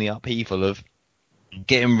expense and the upheaval of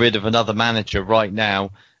getting rid of another manager right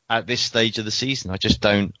now at this stage of the season?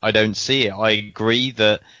 I don't see it. I agree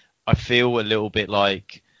that I feel a little bit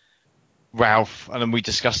like Ralph, and we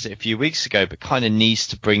discussed it a few weeks ago, but kind of needs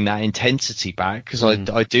to bring that intensity back, because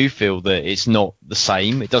I do feel that it's not the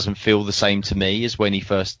same. It doesn't feel the same to me as when he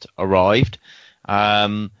first arrived.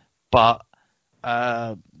 But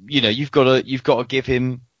you've got to give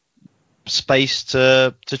him space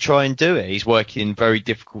to try and do it. He's working in very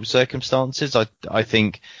difficult circumstances. I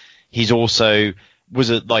think he's also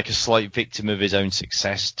was a slight victim of his own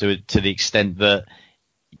success to the extent that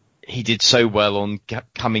he did so well on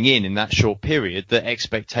coming in that short period that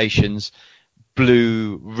expectations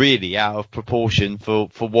blew really out of proportion for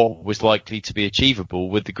what was likely to be achievable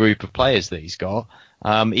with the group of players that he's got.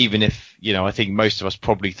 Even if, I think most of us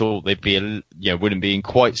probably thought they'd be, wouldn't be in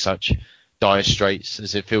quite such dire straits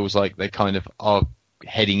as it feels like they kind of are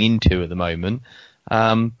heading into at the moment.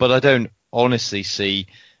 But I don't honestly see,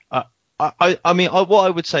 I mean, what I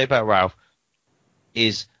would say about Ralph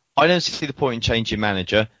is I don't see the point in changing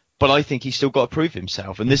manager, but I think he's still got to prove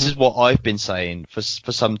himself. And this is what I've been saying for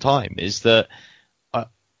some time, is that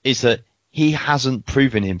he hasn't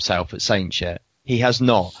proven himself at Saints yet. He has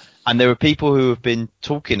not. And there are people who have been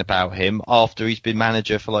talking about him after he's been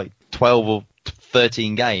manager for like 12 or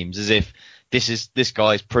 13 games, as if this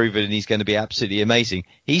guy's proven and he's going to be absolutely amazing.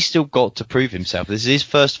 He's still got to prove himself. This is his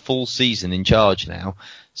first full season in charge now.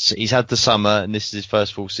 So he's had the summer and this is his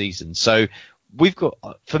first full season. So we've got,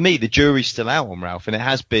 for me, the jury's still out on Ralph, and it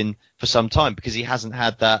has been for some time, because he hasn't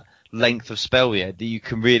had that length of spell yet that you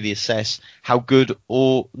can really assess how good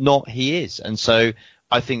or not he is. And so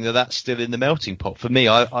I think that that's still in the melting pot. For me,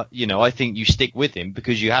 I think you stick with him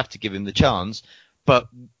because you have to give him the chance, but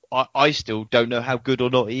I still don't know how good or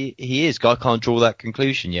not he is. I can't draw that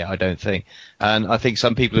conclusion yet, I don't think. And I think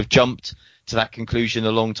some people have jumped to that conclusion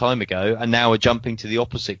a long time ago and now are jumping to the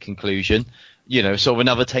opposite conclusion, sort of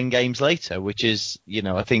another 10 games later, which is,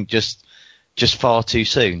 I think just far too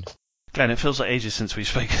soon. Glenn, it feels like ages since we've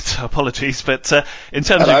spoken, so apologies. But in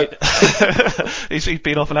terms of he's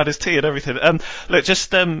been off and had his tea and everything. Look,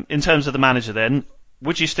 just in terms of the manager, then,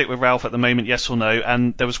 would you stick with Ralph at the moment? Yes or no?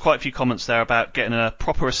 And there was quite a few comments there about getting a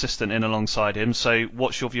proper assistant in alongside him. So,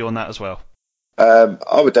 what's your view on that as well?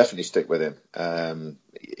 I would definitely stick with him.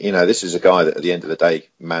 This is a guy that at the end of the day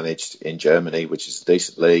managed in Germany, which is a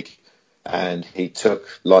decent league, and he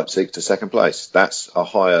took Leipzig to second place. That's a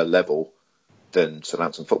higher level than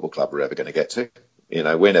Southampton Football Club are ever going to get to.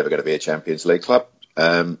 We're never going to be a Champions League club.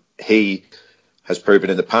 He has proven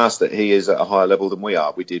in the past that he is at a higher level than we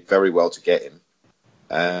are. We did very well to get him.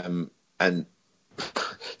 And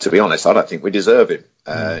to be honest, I don't think we deserve him.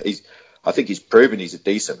 I think he's proven he's a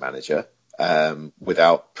decent manager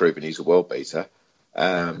without proving he's a world beater.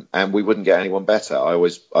 And we wouldn't get anyone better. I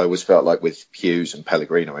always felt like with Hughes and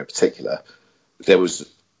Pellegrino in particular, there was,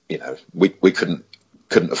 we couldn't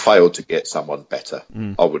have failed to get someone better.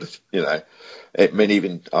 I would have, I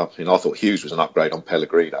thought Hughes was an upgrade on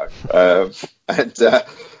Pellegrino. And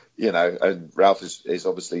Ralph is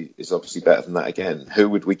obviously better than that again. Who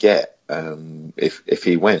would we get if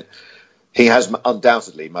he went? He has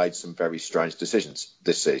undoubtedly made some very strange decisions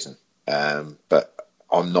this season, but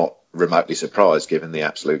I'm not remotely surprised given the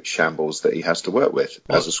absolute shambles that he has to work with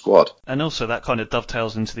as a squad. And also that kind of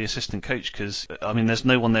dovetails into the assistant coach, because there's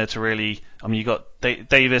no one there to really, you got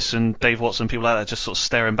Davis and Dave Watson, people like that, just sort of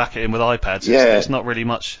staring back at him with iPads. It's not really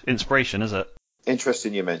much inspiration, is it?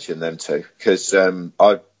 Interesting you mentioned them too, because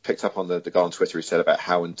I picked up on the guy on Twitter who said about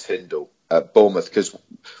Howe and Tyndall at Bournemouth, because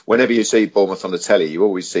whenever you see Bournemouth on the telly, you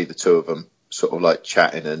always see the two of them sort of like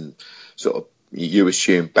chatting and sort of, you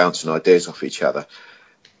assume, bouncing ideas off each other.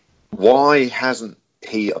 Why hasn't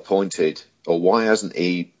he appointed, or why hasn't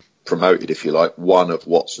he promoted, if you like, one of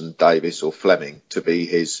Watson, Davis or Fleming to be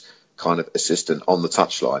his kind of assistant on the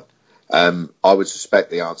touchline? I would suspect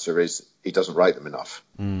the answer is he doesn't rate them enough,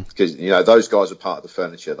 because those guys are part of the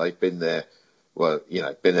furniture. They've been there,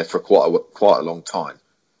 been there for quite a long time.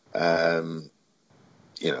 They're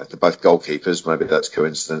both goalkeepers. Maybe that's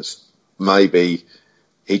coincidence. Maybe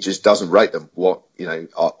he just doesn't rate them. I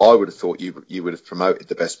would have thought you would have promoted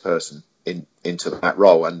the best person into that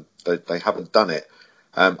role, and they haven't done it.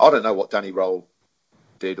 I don't know what Danny Roll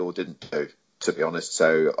did or didn't do, to be honest.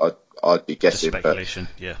 So I'd be guessing. Speculation,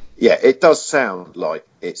 but yeah, it does sound like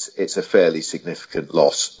it's a fairly significant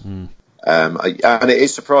loss. And it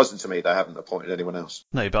is surprising to me they haven't appointed anyone else.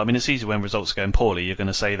 No, but I mean, it's easy when results are going poorly. You're going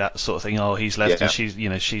to say that sort of thing. Oh, he's left and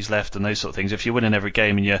she's left and those sort of things. If you're winning every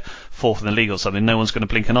game and you're fourth in the league or something, no one's going to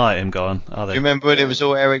blink an eye at him going, are they? Do you remember when it was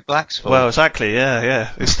all Eric Black's fault? Well, exactly.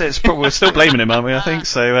 Yeah. It's probably, we're still blaming him, aren't we? I think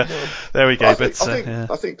so. There we go. I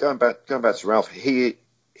think going back to Ralph, he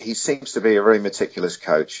seems to be a very meticulous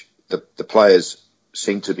coach. The players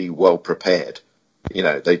seem to be well prepared. You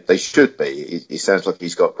know, they should be. He sounds like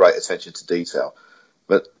he's got great attention to detail.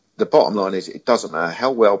 But the bottom line is, it doesn't matter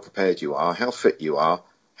how well prepared you are, how fit you are,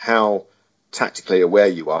 how tactically aware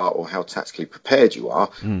you are, or how tactically prepared you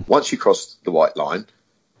are. Once you cross the white line,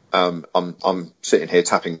 I'm sitting here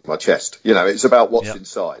tapping my chest. You know, it's about what's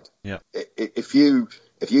inside. Yeah. If you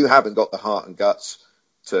haven't got the heart and guts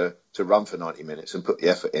to run for 90 minutes and put the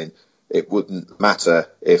effort in, it wouldn't matter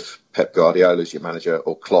if Pep Guardiola's your manager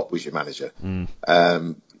or Klopp was your manager.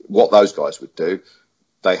 What those guys would do,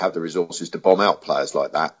 they have the resources to bomb out players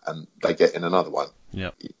like that, and they get in another one. Yeah.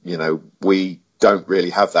 You know, we don't really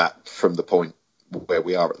have that from the point where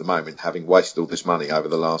we are at the moment, having wasted all this money over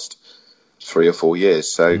the last 3 or 4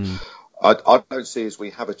 years. So I don't see as we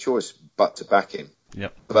have a choice but to back him.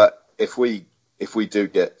 Yep. But if we do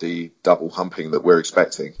get the double humping that we're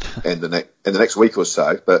expecting in the next week or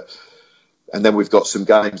so, and then we've got some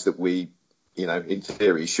games that we, you know, in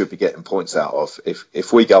theory should be getting points out of.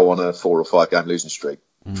 If we go on a 4 or 5 game losing streak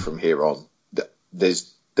from here on,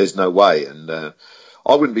 there's no way. And I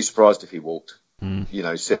wouldn't be surprised if he walked. You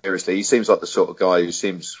know, seriously, he seems like the sort of guy who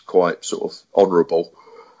seems quite sort of honourable.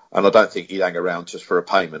 And I don't think he'd hang around just for a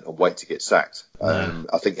payment and wait to get sacked.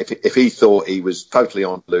 I think if he thought he was totally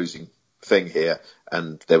on losing thing here,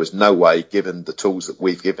 and there was no way, given the tools that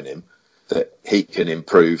we've given him, that he can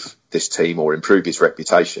improve this team or improve his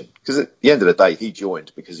reputation. Because at the end of the day, he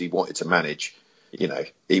joined because he wanted to manage, you know,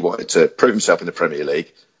 he wanted to prove himself in the Premier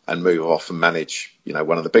League and move off and manage, you know,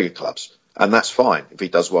 one of the bigger clubs. And that's fine. If he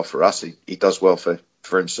does well for us, he does well for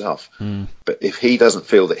himself. But if he doesn't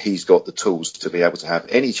feel that he's got the tools to be able to have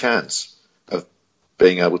any chance of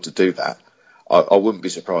being able to do that, I wouldn't be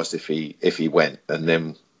surprised if he went. And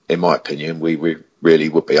then, in my opinion, we really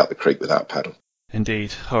would be up the creek without a paddle.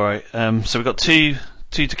 Indeed. All right. So we've got two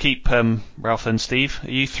to keep, Ralph and Steve.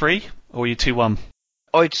 Are you 3 or are you 2-1?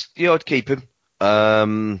 I'd keep him. I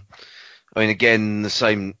mean, again, the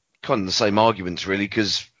same arguments really,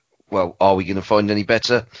 because, well, are we going to find any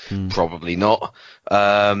better? Probably not.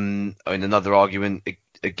 I mean, another argument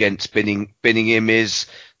against binning him is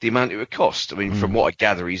the amount it would cost. I mean, from what I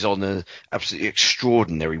gather, he's on an absolutely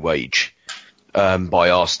extraordinary wage by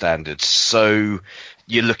our standards. So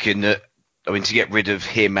you're looking at, I mean, to get rid of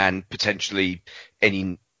him and potentially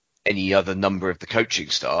any other number of the coaching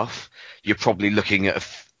staff, you're probably looking at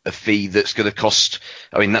a fee that's going to cost.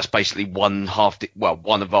 I mean, that's basically one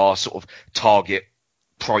of our sort of target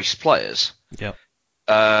price players. Yeah.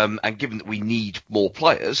 And given that we need more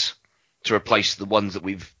players to replace the ones that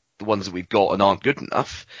we've got and aren't good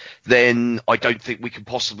enough, then I don't think we can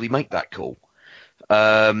possibly make that call.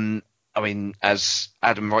 I mean, as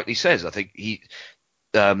Adam rightly says, I think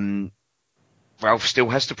Ralph still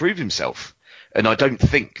has to prove himself, and I don't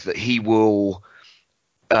think that he will.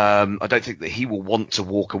 I don't think that he will want to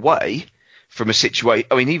walk away from a situation.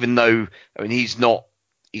 I mean, even though he's not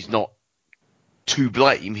to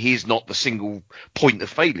blame. He is not the single point of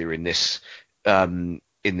failure in this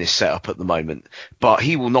setup at the moment. But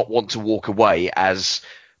he will not want to walk away as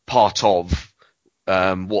part of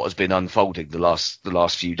what has been unfolding the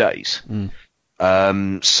last few days.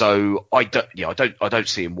 So I don't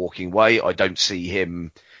see him walking away. I don't see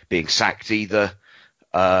him being sacked either.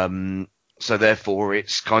 So therefore,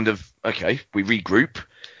 it's kind of okay. We regroup,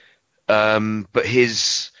 but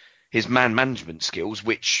his man management skills,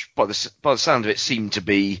 which by the sound of it seem to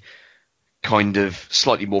be kind of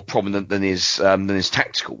slightly more prominent than his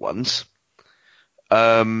tactical ones.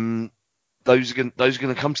 Those are going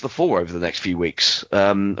to come to the fore over the next few weeks.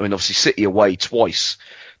 I mean, obviously City away twice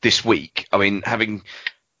this week. I mean, having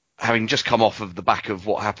just come off of the back of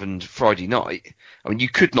what happened Friday night, I mean, you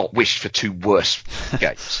could not wish for 2 worse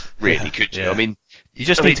games, really, could you? Yeah. I mean, you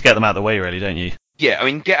just need to get them out of the way, really, don't you? Yeah, I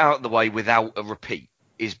mean, get out of the way without a repeat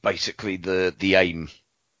is basically the aim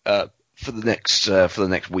for the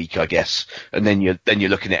next week, I guess. And then you're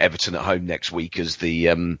looking at Everton at home next week as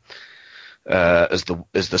the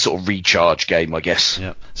sort of recharge game, I guess.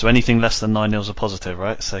 Yeah. So anything less than 9-0 is a positive,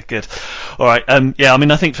 right? So good. All right. Yeah. I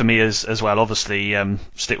mean, I think for me as well, obviously,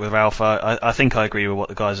 stick with Ralph. I think I agree with what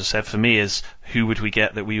the guys have said. For me, is who would we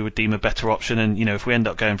get that we would deem a better option? And, if we end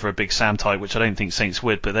up going for a Big Sam type, which I don't think Saints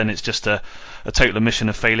would, but then it's just a total admission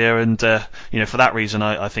of failure. And, for that reason,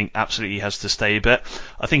 I think absolutely he has to stay. But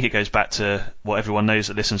I think it goes back to what everyone knows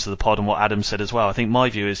that listens to the pod and what Adam said as well. I think my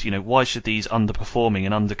view is, why should these underperforming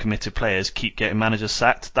and undercommitted players keep getting managers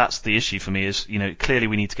sacked? That's the issue for me is, clearly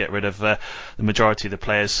we need to get rid of the majority of the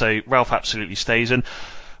players. So Ralph absolutely stays. And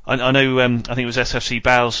I know, I think it was SFC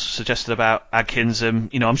Bowles suggested about Adkins.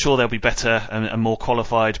 I'm sure there'll be better and more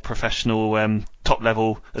qualified professional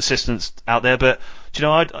top-level assistants out there. But,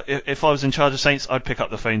 if I was in charge of Saints, I'd pick up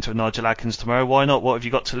the phone to Nigel Adkins tomorrow. Why not? What have you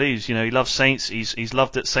got to lose? He loves Saints. He's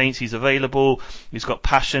loved at Saints. He's available. He's got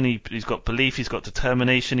passion. He's got belief. He's got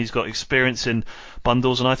determination. He's got experience in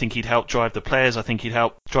bundles. And I think he'd help drive the players. I think he'd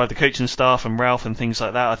help drive the coaching staff and Ralph and things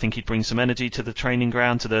like that. I think he'd bring some energy to the training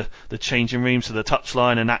ground, to the changing rooms, to the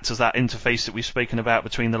touchline, and act as that interface that we've spoken about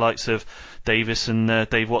between the likes of Davis and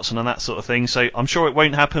Dave Watson and that sort of thing. So I'm sure it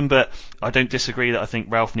won't happen, but I don't disagree that I think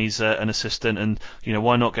Ralph needs an assistant, and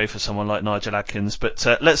why not go for someone like Nigel Adkins? But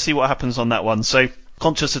let's see what happens on that one. So,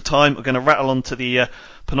 conscious of time, we're going to rattle on to the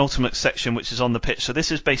penultimate section, which is on the pitch. So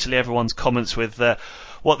this is basically everyone's comments with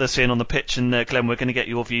what they're seeing on the pitch. And Glenn, we're going to get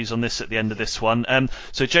your views on this at the end of this one.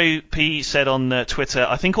 So Joe P said on Twitter,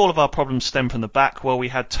 I think all of our problems stem from the back. While we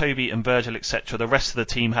had Toby and Virgil, etc., the rest of the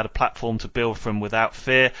team had a platform to build from without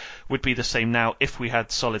fear. Would be the same now if we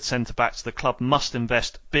had solid centre-backs. The club must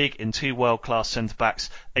invest big in 2 world-class centre-backs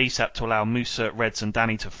ASAP to allow Musa, Reds and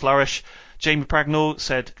Danny to flourish. Jamie Pragnall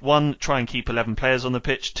said, 1, try and keep 11 players on the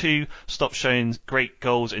pitch. 2, stop showing great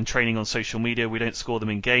goals in training on social media. We don't score them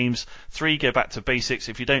in games. 3, go back to basics.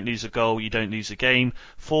 If you don't lose a goal, you don't lose a game.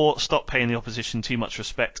 4, stop paying the opposition too much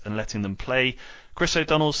respect and letting them play. Chris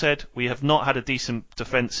O'Donnell said, we have not had a decent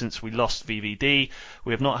defence since we lost VVD.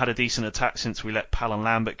 We have not had a decent attack since we let Pal and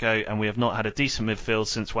Lambert go. And we have not had a decent midfield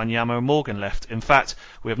since Wanyama and Morgan left. In fact,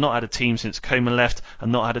 we have not had a team since Coman left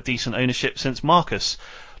and not had a decent ownership since Marcus.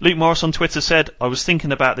 Luke Morris on Twitter said, I was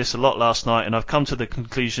thinking about this a lot last night and I've come to the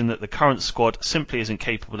conclusion that the current squad simply isn't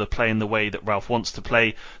capable of playing the way that Ralph wants to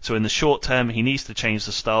play. So in the short term, he needs to change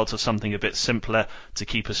the style to something a bit simpler to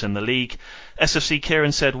keep us in the league. SFC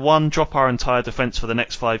Kieran said, 1, drop our entire defence for the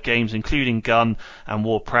next 5 games, including Gunn and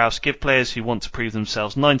Ward-Prowse. Give players who want to prove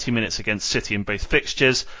themselves 90 minutes against City in both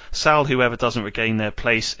fixtures. Sal whoever doesn't regain their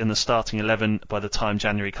place in the starting 11 by the time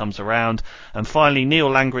January comes around. And finally, Neil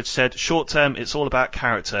Langridge said, short term, it's all about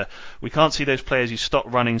character. We can't see those players who stop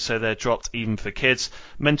running so they're dropped even for kids.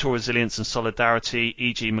 Mental resilience and solidarity,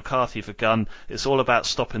 e.g. McCarthy for Gunn. It's all about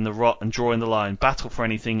stopping the rot and drawing the line. Battle for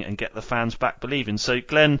anything and get the fans back believing. So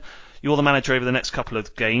Glenn, you're the manager over the next couple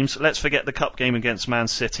of games. Let's forget the cup game against Man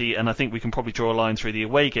City, and I think we can probably draw a line through the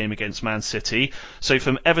away game against Man City. So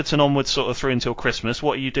from Everton onwards, sort of through until Christmas,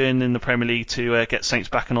 what are you doing in the Premier League to get Saints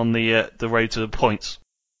back and on the road to the points?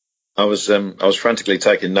 I was frantically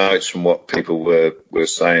taking notes from what people were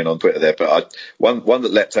saying on Twitter there, but one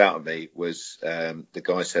that leapt out at me was the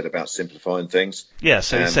guy said about simplifying things. Yeah,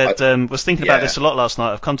 so he said, was thinking about this a lot last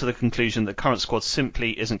night. I've come to the conclusion that the current squad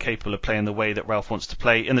simply isn't capable of playing the way that Ralph wants to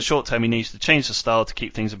play. In the short term, he needs to change the style to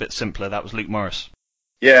keep things a bit simpler. That was Luke Morris.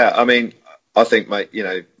 Yeah, I mean, I think, mate,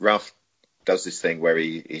 Ralph does this thing where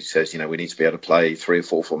he says, we need to be able to play 3 or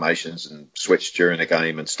 4 formations and switch during a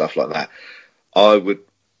game and stuff like that.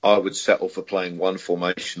 I would settle for playing 1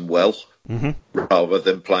 formation well, rather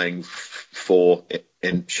than playing 4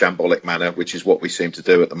 in shambolic manner, which is what we seem to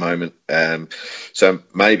do at the moment. So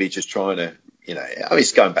maybe just trying to,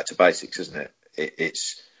 it's going back to basics, isn't it?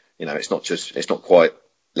 It's not quite,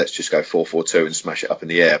 let's just go 4-4-2 and smash it up in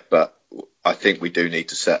the air. But I think we do need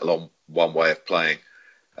to settle on one way of playing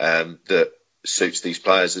that suits these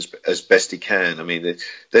players as best he can. I mean,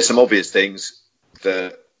 there's some obvious things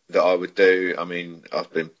that I would do. I mean,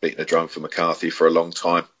 I've been beating a drum for McCarthy for a long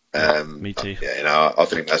time. Me too. I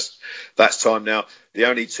think that's time now. The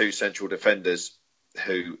only 2 central defenders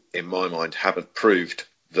who, in my mind, haven't proved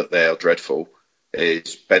that they are dreadful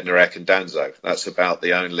is Bednarek and Danzo. That's about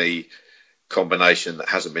the only combination that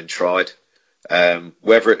hasn't been tried.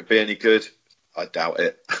 Whether it would be any good, I doubt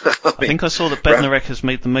it. I think I saw that Bednarek has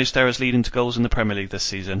made the most errors leading to goals in the Premier League this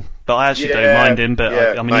season. But I actually don't mind him.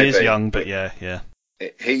 But I mean, he is young. But yeah.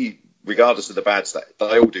 He, regardless of the bad stuff,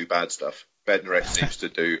 they all do bad stuff. Bednarek seems to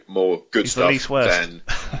do more good stuff. He's the least worst.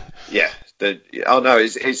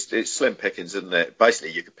 It's slim pickings, isn't it?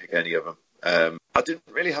 Basically, you could pick any of them. I didn't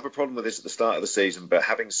really have a problem with this at the start of the season, but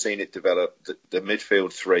having seen it develop, the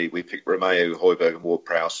midfield 3, we picked Romeu, Højbjerg and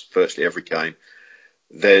Ward-Prowse virtually every game.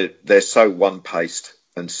 They're so one-paced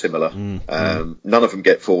and similar. None of them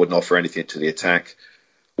get forward and offer anything to the attack.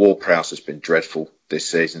 Ward-Prowse has been dreadful this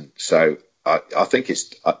season, so I think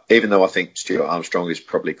it's, even though I think Stuart Armstrong is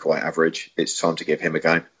probably quite average, it's time to give him a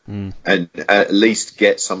game and at least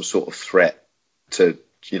get some sort of threat to,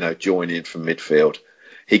 join in from midfield.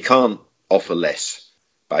 He can't offer less,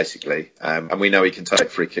 basically. And we know he can take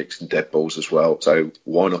free kicks and dead balls as well. So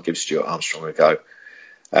why not give Stuart Armstrong a go?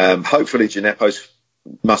 Hopefully Gineppo's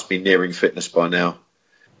must be nearing fitness by now.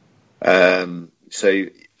 So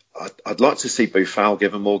I'd like to see Boufal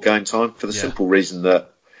given more game time for the simple reason that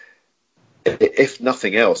if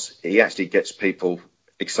nothing else, he actually gets people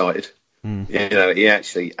excited. He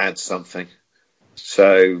actually adds something.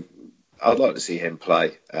 So I'd like to see him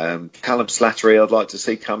play. Callum Slattery, I'd like to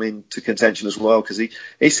see come into contention as well, because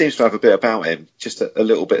he seems to have a bit about him, just a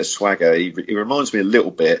little bit of swagger. He reminds me a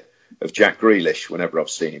little bit of Jack Grealish whenever I've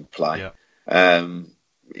seen him play.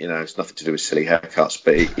 It's nothing to do with silly haircuts,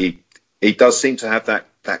 but he does seem to have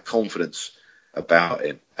that confidence about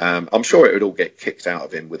him. I'm sure it would all get kicked out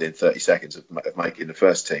of him within 30 seconds of making the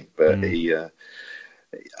first team, but he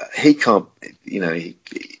can't.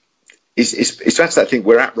 It's that's that thing.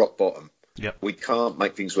 We're at rock bottom. We can't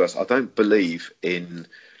make things worse. I don't believe in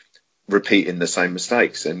repeating the same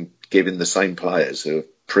mistakes and giving the same players who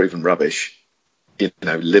have proven rubbish,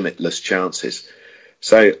 limitless chances.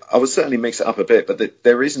 So I would certainly mix it up a bit, but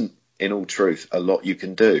there isn't, in all truth, a lot you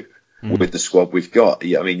can do with the squad we've got.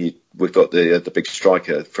 I mean, we've got the big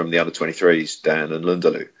striker from the under-23s, Dan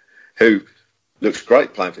N'Lundulu, who looks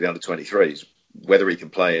great playing for the under-23s. Whether he can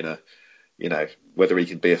play whether he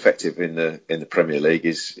can be effective in the Premier League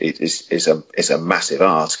is a massive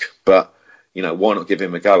ask. But why not give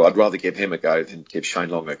him a go? I'd rather give him a go than give Shane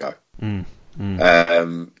Long a go.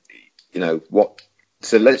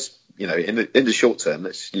 So let's in the short term,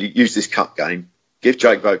 let's use this cup game. Give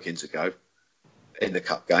Jake Vokins a go in the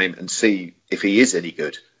cup game and see if he is any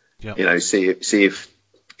good. See if,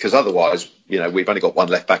 because otherwise, we've only got one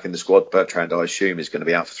left back in the squad. Bertrand, I assume, is going to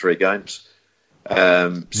be out for 3 games.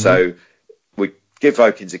 So we give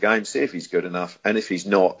Vokins a game, see if he's good enough, and if he's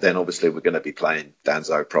not, then obviously we're going to be playing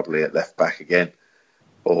Danzo probably at left back again,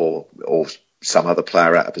 or some other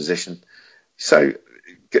player out of position. So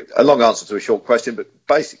a long answer to a short question, but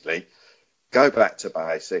basically go back to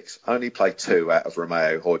basics. Only play 2 out of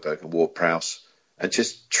Romeo, Højbjerg and Ward-Prowse, and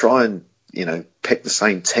just try and pick the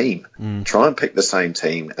same team. Try and pick the same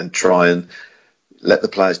team and try and let the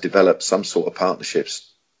players develop some sort of partnerships.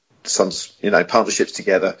 Partnerships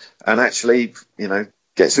together, and actually,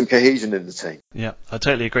 get some cohesion in the team. Yeah, I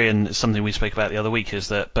totally agree, and it's something we spoke about the other week, is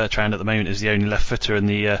that Bertrand at the moment is the only left footer in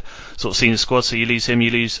the sort of senior squad, so you lose him,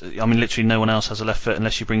 literally no one else has a left foot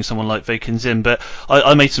unless you bring someone like Vokins in. But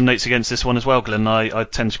I made some notes against this one as well, Glenn. I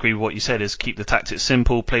tend to agree with what you said, is keep the tactics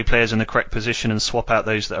simple, play players in the correct position and swap out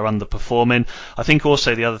those that are underperforming. I think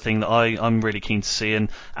also the other thing that I'm really keen to see, and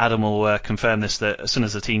Adam will confirm this, that as soon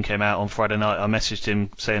as the team came out on Friday night, I messaged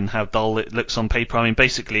him saying how dull it looks on paper. I mean,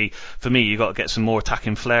 basically, for me, you've got to get some more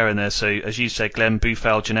attacking flair in there. So as you said, Glenn,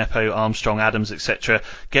 Boufal, Gineppo, Armstrong, Adams, etc.,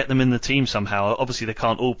 get them in the team somehow. Obviously they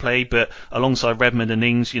can't all play, but alongside Redmond and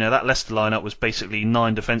Ings, that Leicester lineup was basically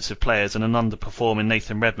 9 defensive players and an underperforming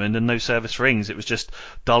Nathan Redmond and no service for Ings. It was just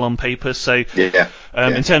dull on paper. So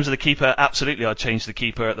in terms of the keeper, absolutely I'd change the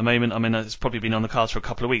keeper at the moment. I mean, it's probably been on the cards for a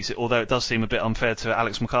couple of weeks, although it does seem a bit unfair to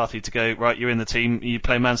Alex McCarthy to go, right, you're in the team, you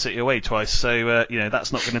play Man City away twice, so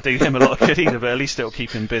that's not going to do him a lot of good either, but at least it'll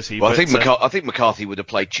keep him busy. Well, but, I think McCarthy would have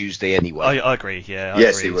played Tuesday anyway. I agree, yeah.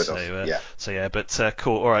 Yes, agree. he would have. But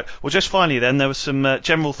cool. All right. Well, just finally then, there were some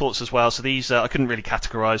general thoughts as well. So these I couldn't really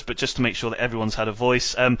categorise, but just to make sure that everyone's had a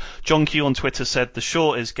voice. John Q on Twitter said, the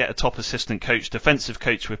short is get a top assistant coach, defensive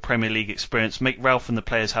coach with Premier League experience, make Ralph and the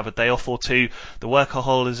players have a day off or two. The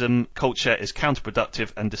workaholism culture is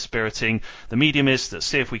counterproductive and dispiriting. The medium is that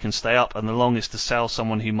see if we can stay up, and the long is to sell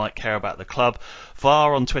someone who might care about the club.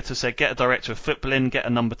 VAR on Twitter said, get a director of football in, get a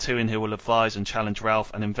number 2 in who will advise and challenge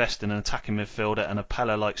Ralph and invest in an attacking midfielder and a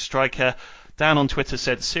Pella-like striker. Dan on Twitter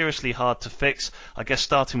said, seriously hard to fix. I guess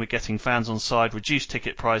starting with getting fans on side, reduce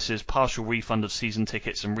ticket prices, partial refund of season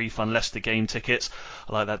tickets and refund Leicester game tickets.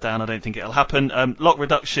 I like that, Dan. I don't think it'll happen. Lot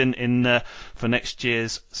reduction in for next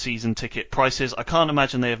year's season ticket prices. I can't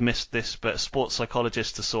imagine they have missed this, but a sports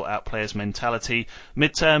psychologist to sort out players' mentality.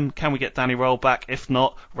 Midterm, can we get Danny Roll back? If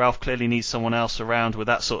not, Ralph clearly needs someone else around with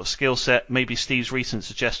that sort of skill set. Maybe Steve's recent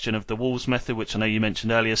suggestion of the Wolves method, which I know you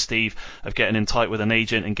mentioned earlier, Steve, of getting in tight with an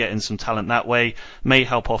agent and getting some talent that way, may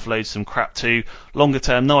help offload some crap too. Longer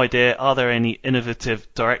term, no idea. Are there any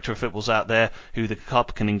innovative director of footballs out there who the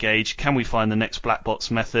club can engage? Can we find the next black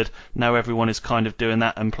box method? Now everyone is kind of doing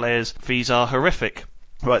that and players' fees are horrific.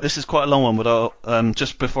 Right, this is quite a long one, but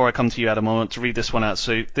just before I come to you, Adam, I want to read this one out.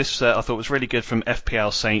 So this I thought was really good from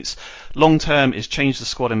FPL Saints. Long term is change the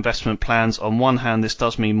squad investment plans. On one hand, this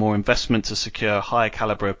does mean more investment to secure a higher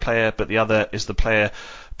calibre of player, but the other is the player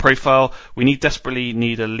profile. We desperately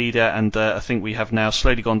need a leader, and I think we have now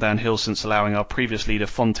slowly gone downhill since allowing our previous leader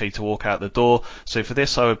Fonte to walk out the door. So for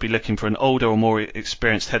this, I would be looking for an older or more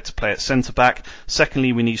experienced head to play at centre back.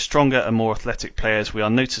 Secondly, we need stronger and more athletic players. We are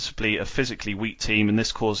noticeably a physically weak team, and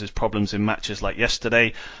this causes problems in matches like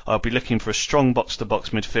yesterday. I'll be looking for a strong box-to-box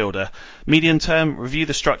midfielder. Medium term, review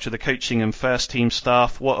the structure of the coaching and first team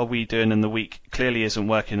staff. What are we doing in the week? Clearly isn't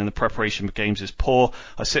working, and the preparation for games is poor.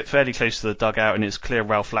 I sit fairly close to the dugout, and it's clear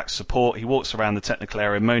Ralph lacks support. He walks around the technical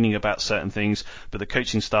area moaning about certain things, but the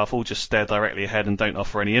coaching staff all just stare directly ahead and don't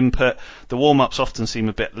offer any input. The warm-ups often seem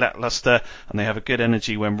a bit lackluster, and they have a good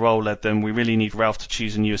energy when Roll led them. We really need Ralph to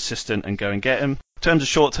choose a new assistant and go and get him. In terms of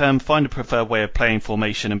short term, find a preferred way of playing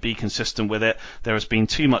formation and be consistent with it. There has been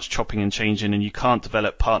too much chopping and changing, and you can't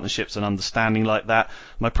develop partnerships and understanding like that.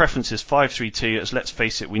 My preference is 5-3-2, as let's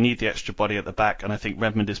face it, we need the extra body at the back, and I think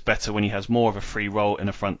Redmond is better when he has more of a free role in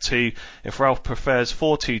a front two. If Ralph prefers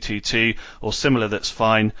 4-2-2-2 or similar, that's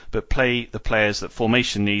fine, but play the players that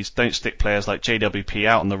formation needs. Don't stick players like JWP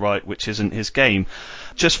out on the right, which isn't his game.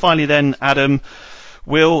 Just finally then, Adam,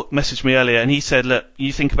 Will messaged me earlier and he said, look,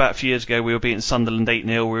 you think about a few years ago we were beating Sunderland 8-0,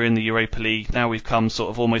 we were in the Europa League, now we've come sort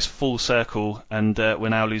of almost full circle and we're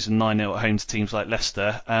now losing 9-0 at home to teams like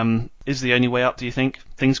Leicester. Is the only way up, do you think?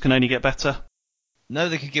 Things can only get better? No,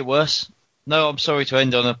 they could get worse. No, I'm sorry to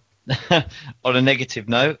end on a on a negative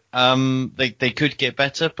note. They could get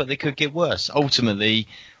better, but they could get worse. Ultimately,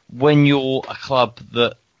 when you're a club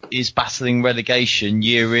that is battling relegation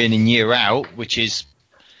year in and year out, which is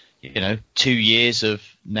 2 years of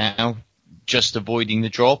now just avoiding the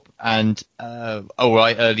drop and, all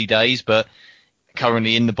right, early days, but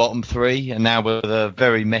currently in the bottom three and now with a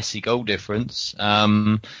very messy goal difference,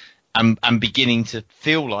 and beginning to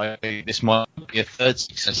feel like this might be a third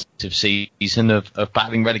successive season of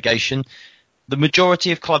battling relegation. The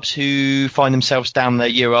majority of clubs who find themselves down there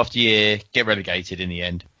year after year get relegated in the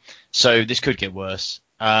end. So this could get worse,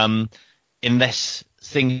 unless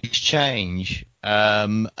things change.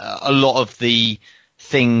 A lot of the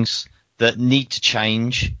things that need to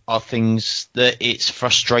change are things that it's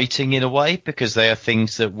frustrating in a way because they are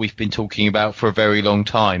things that we've been talking about for a very long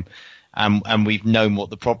time, and we've known what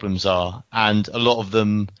the problems are. And a lot of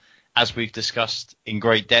them, as we've discussed in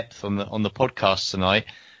great depth on the podcast tonight,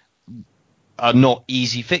 are not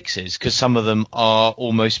easy fixes because some of them are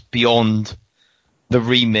almost beyond the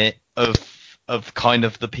remit of kind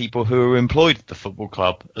of the people who are employed at the football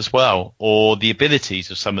club as well, or the abilities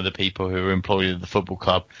of some of the people who are employed at the football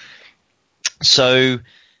club. So,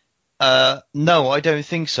 no, I don't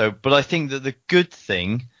think so. But I think that the good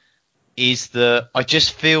thing is that I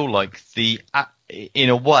just feel like in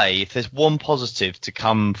a way, if there's one positive to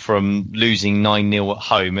come from losing 9-0 at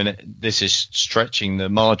home, and this is stretching the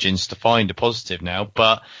margins to find a positive now,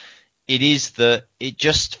 but it is that it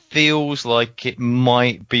just feels like it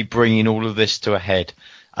might be bringing all of this to a head.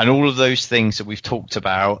 And all of those things that we've talked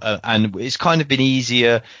about, and it's kind of been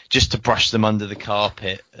easier just to brush them under the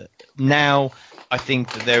carpet. Now, I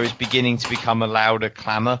think that there is beginning to become a louder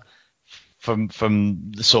clamour from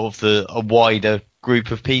a wider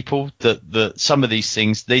group of people that some of these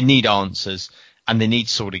things, they need answers and they need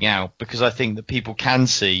sorting out, because I think that people can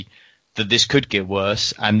see that this could get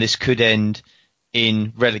worse and this could end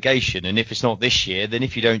in relegation. And if it's not this year, then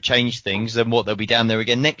if you don't change things, then they'll be down there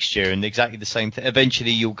again next year and exactly the same thing.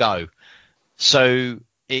 Eventually you'll go. So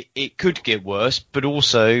it could get worse, but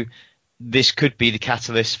also this could be the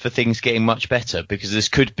catalyst for things getting much better, because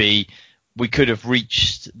we could have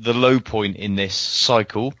reached the low point in this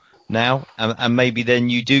cycle now, and maybe then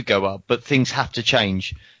you do go up, but things have to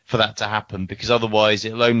change for that to happen, because otherwise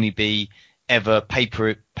it'll only be ever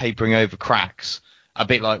papering over cracks. A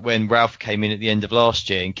bit like when Ralph came in at the end of last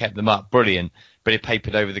year and kept them up, brilliant, but it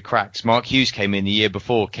papered over the cracks. Mark Hughes came in the year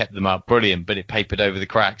before, kept them up, brilliant, but it papered over the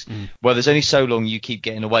cracks. Well, there's only so long you keep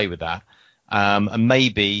getting away with that. And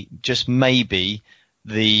maybe, just maybe,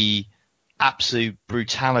 the absolute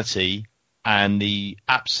brutality and the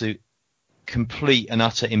absolute complete and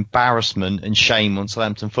utter embarrassment and shame on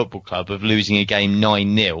Southampton Football Club of losing a game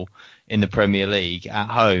 9-0 in the Premier League at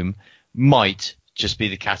home might just be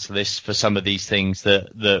the catalyst for some of these things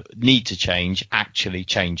that need to change actually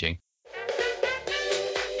changing.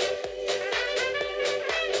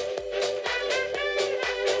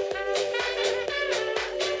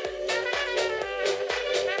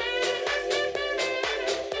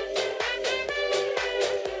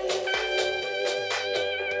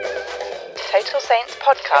 Total Saints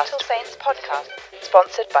Podcast.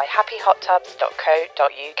 Sponsored by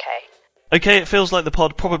happyhottubs.co.uk. Okay, it feels like the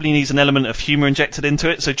pod probably needs an element of humour injected into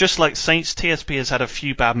it, so just like Saints, TSP has had a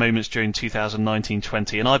few bad moments during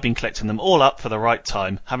 2019-20, and I've been collecting them all up for the right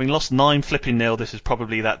time. Having lost 9-0, this is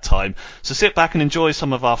probably that time. So sit back and enjoy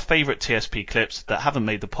some of our favourite TSP clips that haven't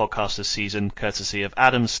made the podcast this season, courtesy of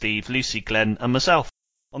Adam, Steve, Lucy, Glenn and myself.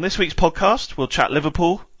 On this week's podcast, we'll chat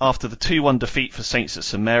Liverpool after the 2-1 defeat for Saints at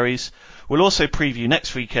St Mary's. We'll also preview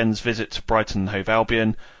next weekend's visit to Brighton and Hove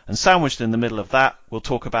Albion. And sandwiched in the middle of that, we'll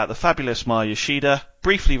talk about the fabulous Maya Yoshida,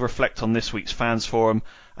 briefly reflect on this week's fans forum,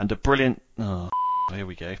 and a brilliant... here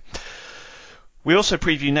we go. We'll also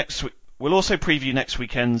preview next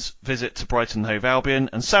weekend's visit to Brighton and Hove Albion,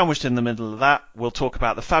 and sandwiched in the middle of that, we'll talk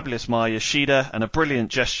about the fabulous Maya Yoshida and a brilliant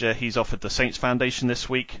gesture he's offered the Saints Foundation this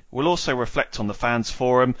week. We'll also reflect on the fans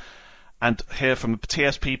forum and hear from a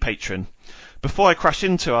TSP patron. Before I crash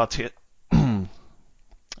into our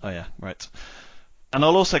And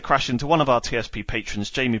I'll also crash into one of our TSP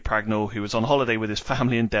patrons, Jamie Pragnall, who was on holiday with his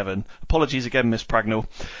family in Devon. Apologies again, Miss Pragnall.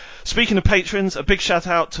 Speaking of patrons, a big shout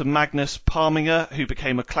out to Magnus Parminger, who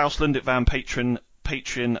became a Klaus Lunditvan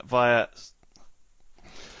patron via...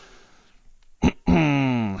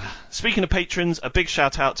 Speaking of patrons, a big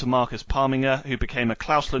shout out to Marcus Parminger, who became a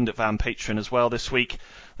Klaus Lunditvan patron as well this week.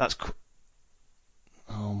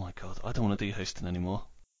 Oh my god, I don't want to do hosting anymore.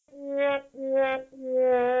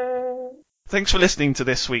 Thanks for listening to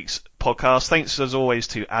this week's podcast. Thanks as always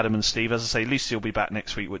to Adam and Steve. As I say, Lucy will be back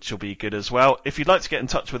next week, which will be good as well. If you'd like to get in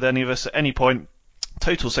touch with any of us at any point,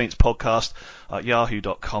 Total Saints Podcast at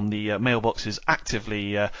yahoo.com. The mailbox is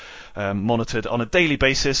actively monitored on a daily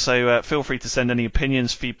basis, so feel free to send any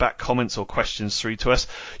opinions, feedback, comments or questions through to us.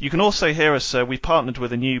 You can also hear us, we've partnered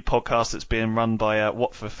with a new podcast that's being run by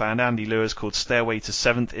Watford fan Andy Lewis called Stairway to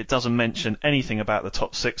Seventh. It doesn't mention anything about the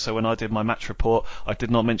top six, so when I did my match report, I did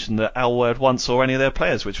not mention the L word once or any of their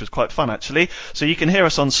players, which was quite fun actually. So you can hear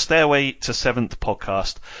us on Stairway to Seventh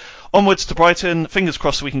Podcast. Onwards to Brighton. Fingers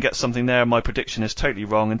crossed we can get something there. My prediction is totally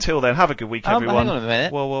wrong. Until then, have a good week, everyone. Hang on a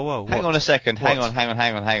minute. Whoa. Hang on a second. What? Hang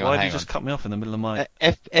on. Why did you just cut me off in the middle of my...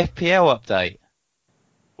 FPL update.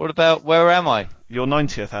 What about, where am I? You're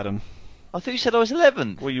 90th, Adam. I thought you said I was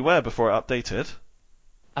 11th. Well, you were before it updated.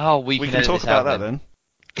 Oh, we can talk about that then.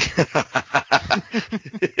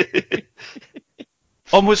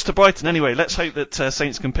 Onwards to Brighton anyway. Let's hope that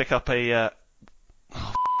Saints can pick up a...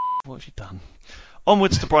 what have you done?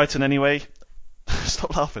 Onwards to Brighton anyway.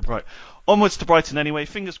 Stop laughing. Right. Onwards to Brighton anyway.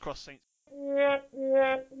 Fingers crossed, Saints.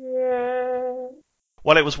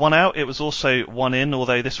 While it was one out, it was also one in,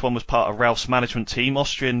 although this one was part of Ralph's management team.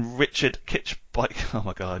 Austrian Richard Kitchbike. Oh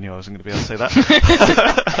my god, I knew I wasn't going to be able to say that.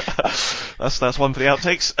 That's one for the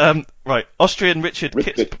outtakes. Right. Austrian Richard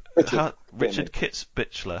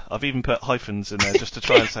Kitzbichler. I've even put hyphens in there just to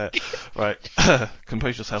try and say it. Right.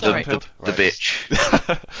 Compose yourself, Linfield. The bitch.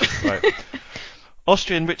 Right.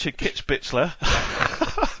 Austrian Richard Kitzbichler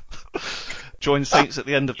joined Saints at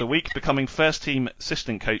the end of the week, becoming first-team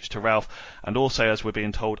assistant coach to Ralph, and also, as we're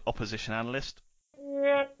being told, opposition analyst.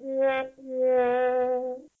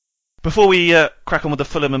 Before we crack on with the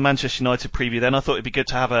Fulham and Manchester United preview then, I thought it'd be good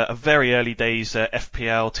to have a very early days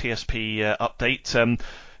FPL TSP update.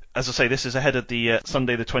 As I say, this is ahead of the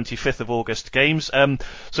Sunday the 25th of August games.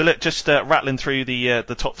 So look, just rattling through the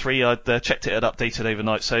top three. I'd checked it, had updated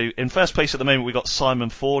overnight. So in first place at the moment we've got Simon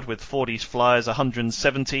Ford with Fordy's Flyers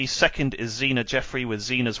 170. Second is Zena Jeffrey with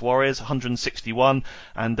Zena's Warriors 161.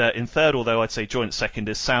 And in third, although I'd say joint second,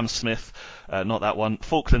 is Sam Smith. Not that one.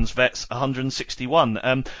 Falklands Vets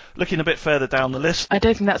 161. Looking a bit further down the list. I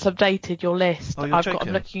don't think that's updated your list. Oh,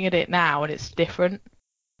 I'm looking at it now and it's different.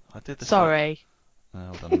 I did this. Sorry.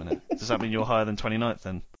 Hold on a minute. Does that mean you're higher than 29th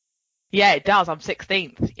then? Yeah, it does. I'm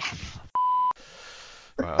 16th. Yes.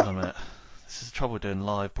 Right, hold on a minute. This is the trouble doing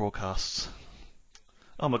live broadcasts.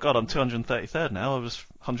 Oh my god, I'm 233rd now. I was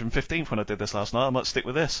 115th when I did this last night. I might stick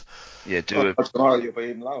with this. Yeah, tomorrow you'll be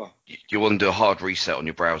even lower. You want to do a hard reset on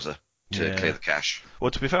your browser to clear the cache.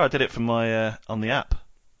 Well, to be fair, I did it from my on the app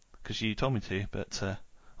because you told me to. But there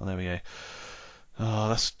we go. Oh,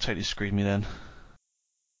 that's totally screwed me then.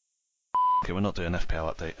 Okay, we're not doing an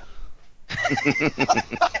FPL update.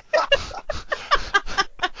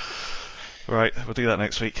 Right, we'll do that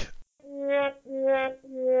next week.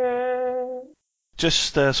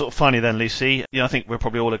 Just sort of finally then, Lucy, I think we're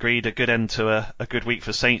probably all agreed a good end to a good week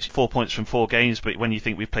for Saints. 4 points from 4 games, but when you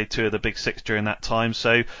think we've played 2 of the big 6 during that time.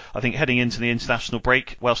 So I think heading into the international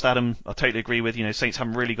break, whilst Adam, I totally agree with, Saints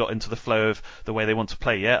haven't really got into the flow of the way they want to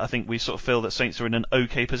play yet. I think we sort of feel that Saints are in an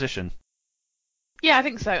okay position. Yeah, I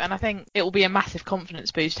think so, and I think it will be a massive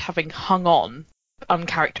confidence boost having hung on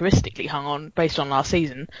uncharacteristically hung on based on last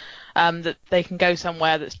season, that they can go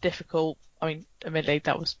somewhere that's difficult. I mean, admittedly,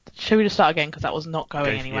 that was. Should we just start again because that was not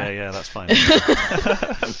going anywhere? Yeah, that's fine.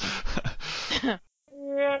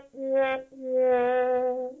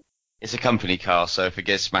 It's a company car, so if it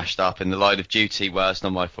gets smashed up in the line of duty, well, it's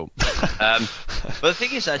not my fault. But the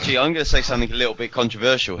thing is, actually, I'm going to say something a little bit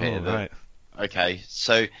controversial here. Right. Okay,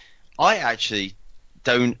 so I actually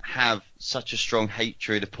don't have such a strong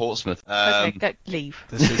hatred of Portsmouth. Okay, leave.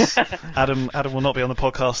 This is Adam will not be on the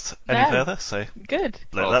podcast any further, so good.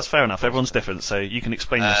 No, that's fair enough. Everyone's different, so you can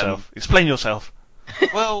explain yourself. Explain yourself.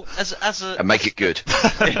 Well, as a and make it good.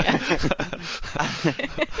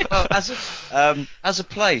 Well, as a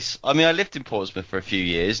place, I mean, I lived in Portsmouth for a few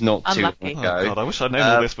years, not Unlucky. too long ago. Oh, God, I wish I'd known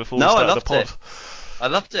all this before we I started the loved pod. it. I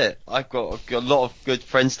loved it. I've got a lot of good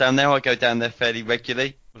friends down there. I go down there fairly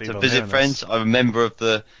regularly to visit friends. I'm a member of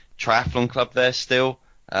the triathlon club there still.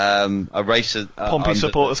 I race at Pompey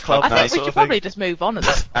Supporters Club. I think we should probably just move on.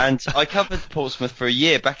 And I covered Portsmouth for a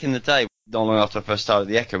year back in the day. Not long after I first started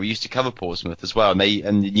the Echo, we used to cover Portsmouth as well, and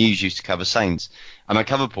the news used to cover Saints. And I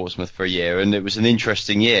covered Portsmouth for a year, and it was an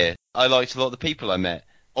interesting year. I liked a lot of the people I met.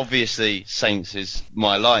 Obviously, Saints is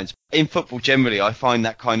my alliance. In football generally, I find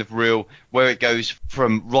that kind of real, where it goes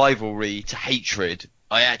from rivalry to hatred,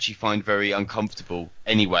 I actually find very uncomfortable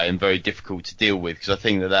anyway, and very difficult to deal with, because I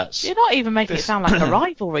think that's... You're not even making it sound like a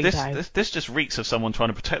rivalry, though. This just reeks of someone trying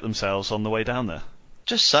to protect themselves on the way down there.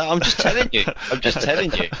 I'm just telling you. They're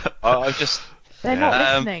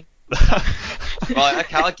not listening. Right,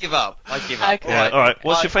 okay, I give up. Okay. Yeah, all right.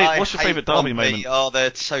 What's your favourite derby moment? Oh,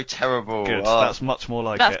 they're so terrible. Good. Oh. That's much more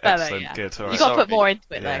like That's it. better, Excellent. yeah. Good. All right. You got to put more into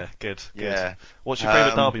it, though. Yeah. Good. Yeah. What's your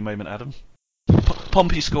favourite derby moment, Adam?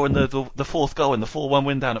 Pompey scoring the fourth goal in the 4-1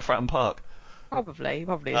 win down at Fratton Park. Probably his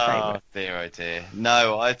favourite. Oh dear.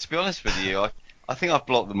 No, to be honest with you, I think I've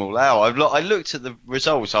blocked them all out. I looked at the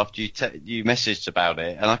results after you messaged about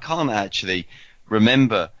it, and I can't actually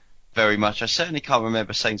remember very much. I certainly can't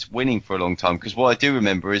remember Saints winning for a long time, because what I do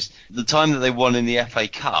remember is the time that they won in the FA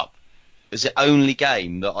Cup was the only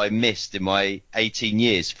game that I missed in my 18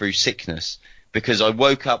 years through sickness, because I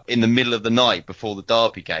woke up in the middle of the night before the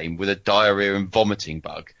Derby game with a diarrhea and vomiting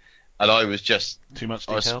bug, and I was just... Too much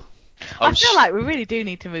detail? I feel like we really do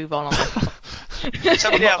need to move on this.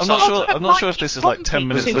 I'm not sure if this is like 10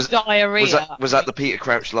 minutes. Was that the Peter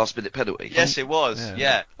Crouch last minute penalty? Yes, it was.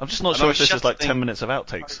 Yeah. I'm just not sure if this is like 10 minutes of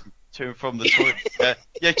outtakes. To and from the toilet.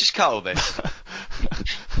 Yeah, just cut all this.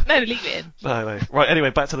 No, leave it in. No. Right. Anyway,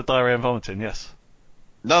 back to the diarrhea and vomiting. Yes.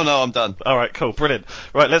 No, I'm done. All right, cool, brilliant.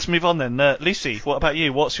 Right, let's move on then. Lucy, what about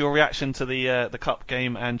you? What's your reaction to the cup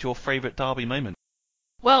game and your favourite derby moment?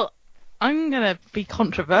 Well, I'm going to be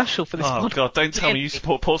controversial for this one. Oh, God, don't tell me you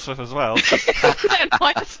support Portsmouth as well.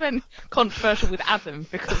 I just been controversial with Adam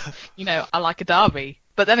because, I like a derby.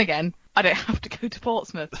 But then again, I don't have to go to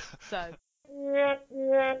Portsmouth, so...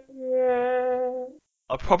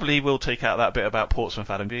 I probably will take out that bit about Portsmouth,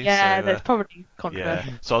 Adam. Yeah, there's probably controversy.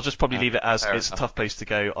 Yeah. So I'll just probably leave it as it's a tough place to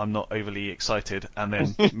go. I'm not overly excited, and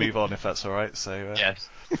then move on if that's all right. So yes.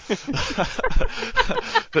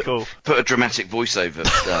 Cool. Put a dramatic voiceover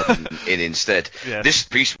in instead. Yes. This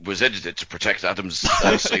piece was edited to protect Adam's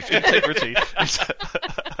safety and integrity.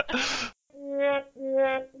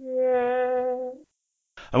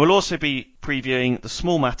 And we'll also be previewing the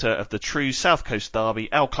small matter of the true South Coast derby,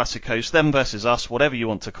 El Clasicos, them versus us, whatever you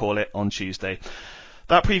want to call it, on Tuesday.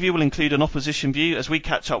 That preview will include an opposition view as we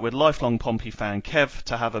catch up with lifelong Pompey fan Kev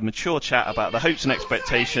to have a mature chat about the hopes and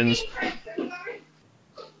expectations.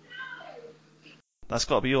 That's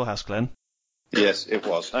got to be your house, Glenn. Yes, it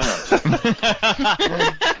was. Hang on.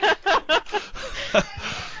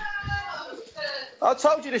 I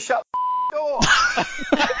told you to shut the door.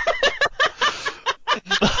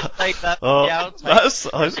 Take that.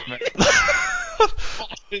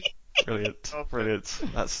 Brilliant.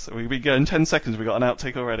 We go in 10 seconds. We got an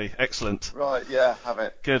outtake already. Excellent. Right, yeah, have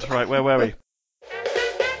it. Good. Right, where were we?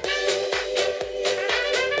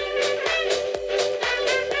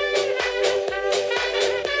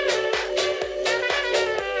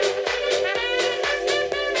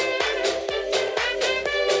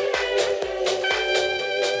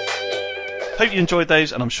 Hope you enjoyed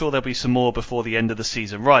those, and I'm sure there'll be some more before the end of the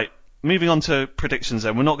season. Right, moving on to predictions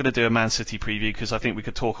then. We're not going to do a Man City preview because I think we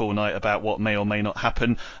could talk all night about what may or may not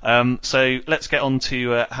happen. So let's get on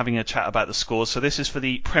to having a chat about the scores. So this is for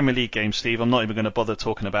the Premier League game, Steve. I'm not even going to bother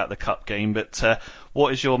talking about the Cup game, but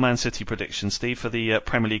what is your Man City prediction, Steve, for the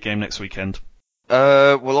Premier League game next weekend?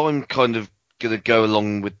 Well, I'm kind of going to go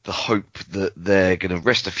along with the hope that they're going to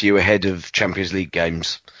rest a few ahead of Champions League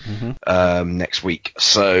games next week.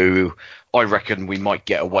 So I reckon we might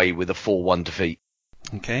get away with a 4-1 defeat.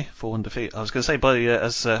 Okay, 4-1 defeat. I was going to say,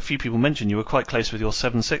 as a few people mentioned, you were quite close with your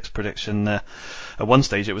 7-6 prediction. At one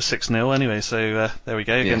stage it was 6-0 anyway, so there we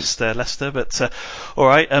go, against Leicester. But all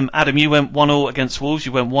right, Adam, you went 1-1 against Wolves,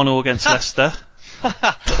 you went 1-1 against Leicester.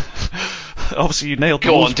 Obviously you nailed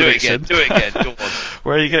the Wolves prediction. Do it again, go on.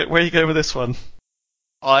 Where are you going with this one?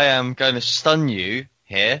 I am going to stun you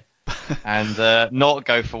here and not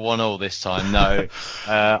go for 1-1 this time, no.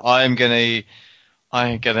 I'm going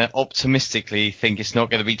to optimistically think it's not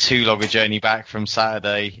going to be too long a journey back from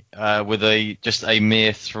Saturday with just a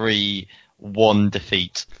mere 3-1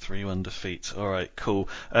 defeat. 3-1 defeat. All right, cool.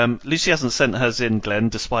 Lucy hasn't sent hers in, Glenn,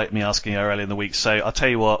 despite me asking her earlier in the week. So I'll tell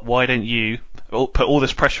you what, why don't you put all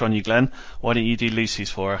this pressure on you, Glenn? Why don't you do Lucy's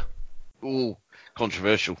for her? Ooh,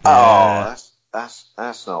 controversial. Oh,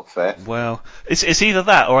 that's not fair. Well, it's either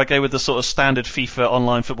that or I go with the sort of standard FIFA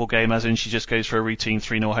online football game, as in she just goes for a routine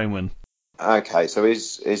 3-0 home win. Okay, so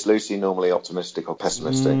is Lucy normally optimistic or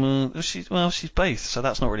pessimistic? She's both, so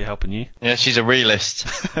that's not really helping you. Yeah, she's a realist.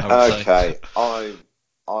 Okay, I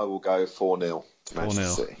will go 4-0 to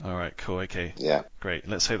Manchester City. All right, cool. Okay. Yeah. Great.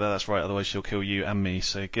 Let's hope that's right. Otherwise, she'll kill you and me.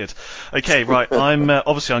 So good. Okay, right. I'm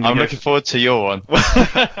looking forward to your one.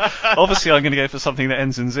 Obviously, I'm going to go for something that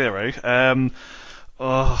ends in 0. I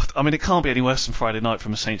mean, it can't be any worse than Friday night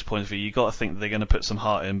from a Saints point of view. You got to think that they're going to put some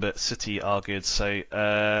heart in, but City are good. So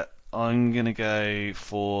I'm going to go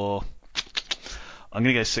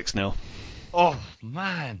 6-0. Oh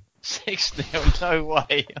man, 6-0, no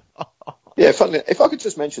way. Yeah, funnily, if I could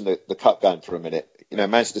just mention the cup game for a minute. You know,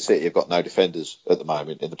 Manchester City have got no defenders at the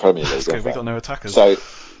moment in the Premier League. We've got no attackers.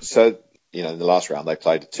 So you know, in the last round they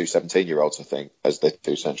played 2 17-year-olds, I think, as their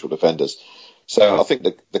 2 central defenders. So I think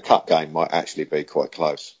the cup game might actually be quite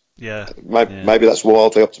close. Yeah. Maybe that's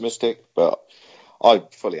wildly optimistic, but I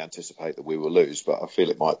fully anticipate that we will lose. But I feel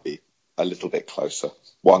it might be a little bit closer.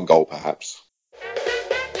 1 goal, perhaps.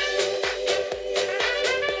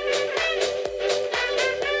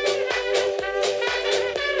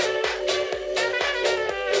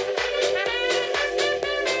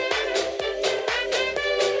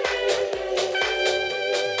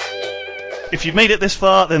 If you've made it this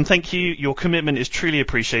far, then thank you. Your commitment is truly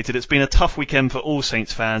appreciated. It's been a tough weekend for all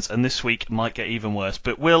Saints fans, and this week might get even worse,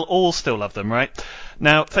 but we'll all still love them, right?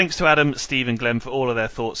 Now, thanks to Adam, Steve and Glenn for all of their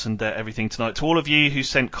thoughts and everything tonight. To all of you who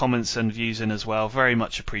sent comments and views in as well, very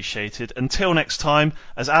much appreciated. Until next time,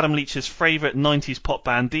 as Adam Leach's favourite 90s pop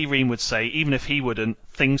band D Ream would say, even if he wouldn't,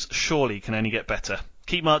 things surely can only get better.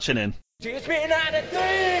 Keep marching in. Teach me not to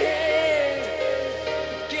think,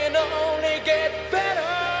 can only get better.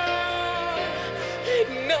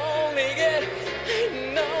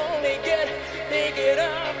 Take it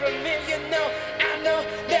off from me, you know. I know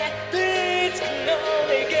that things can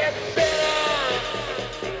only get better.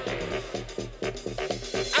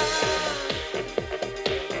 I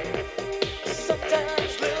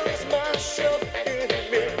sometimes lose myself in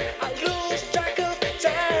me. I lose track of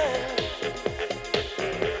time,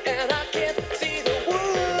 and I can't see the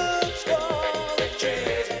woods for the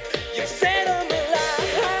trees. You set them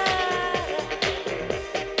alive,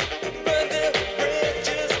 but the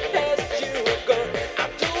bridges past you are gone.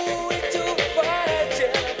 I'm doing too far to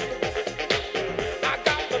tell. I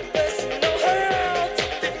got the best know how to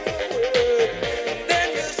do it. And then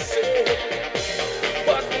you say,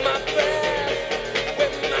 walk my path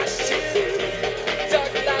with my shoes.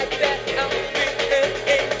 Talk like that, I'll be an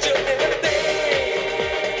angel, and things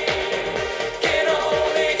can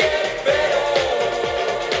only get better.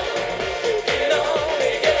 Can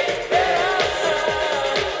only get better.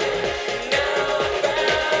 Now I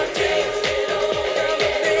found things can only get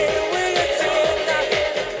better.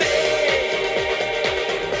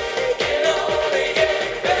 Can only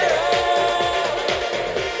get better.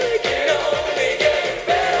 Can only get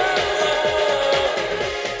better.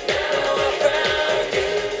 Now I found you.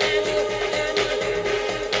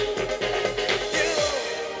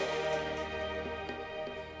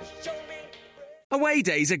 Away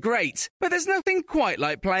days are great, but there's nothing quite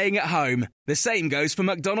like playing at home. The same goes for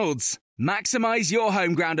McDonald's. Maximise your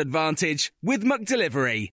home ground advantage with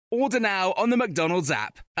McDelivery. Order now on the McDonald's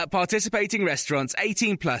app. At participating restaurants,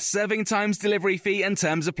 18 plus serving times, delivery fee and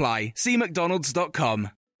terms apply. See mcdonalds.com.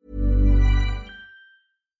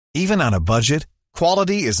 Even on a budget,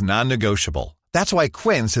 quality is non-negotiable. That's why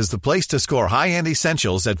Quince is the place to score high-end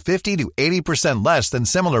essentials at 50 to 80% less than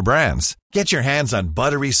similar brands. Get your hands on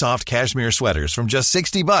buttery soft cashmere sweaters from just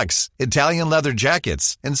 $60, Italian leather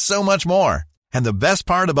jackets, and so much more. And the best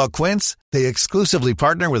part about Quince, they exclusively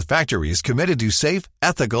partner with factories committed to safe,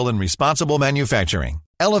 ethical, and responsible manufacturing.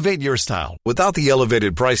 Elevate your style without the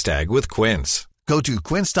elevated price tag with Quince. Go to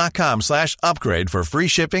quince.com/upgrade for free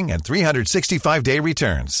shipping and 365-day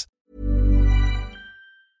returns.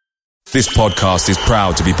 This podcast is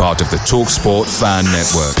proud to be part of the TalkSport Fan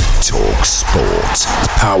Network. TalkSport.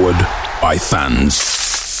 Powered by fans.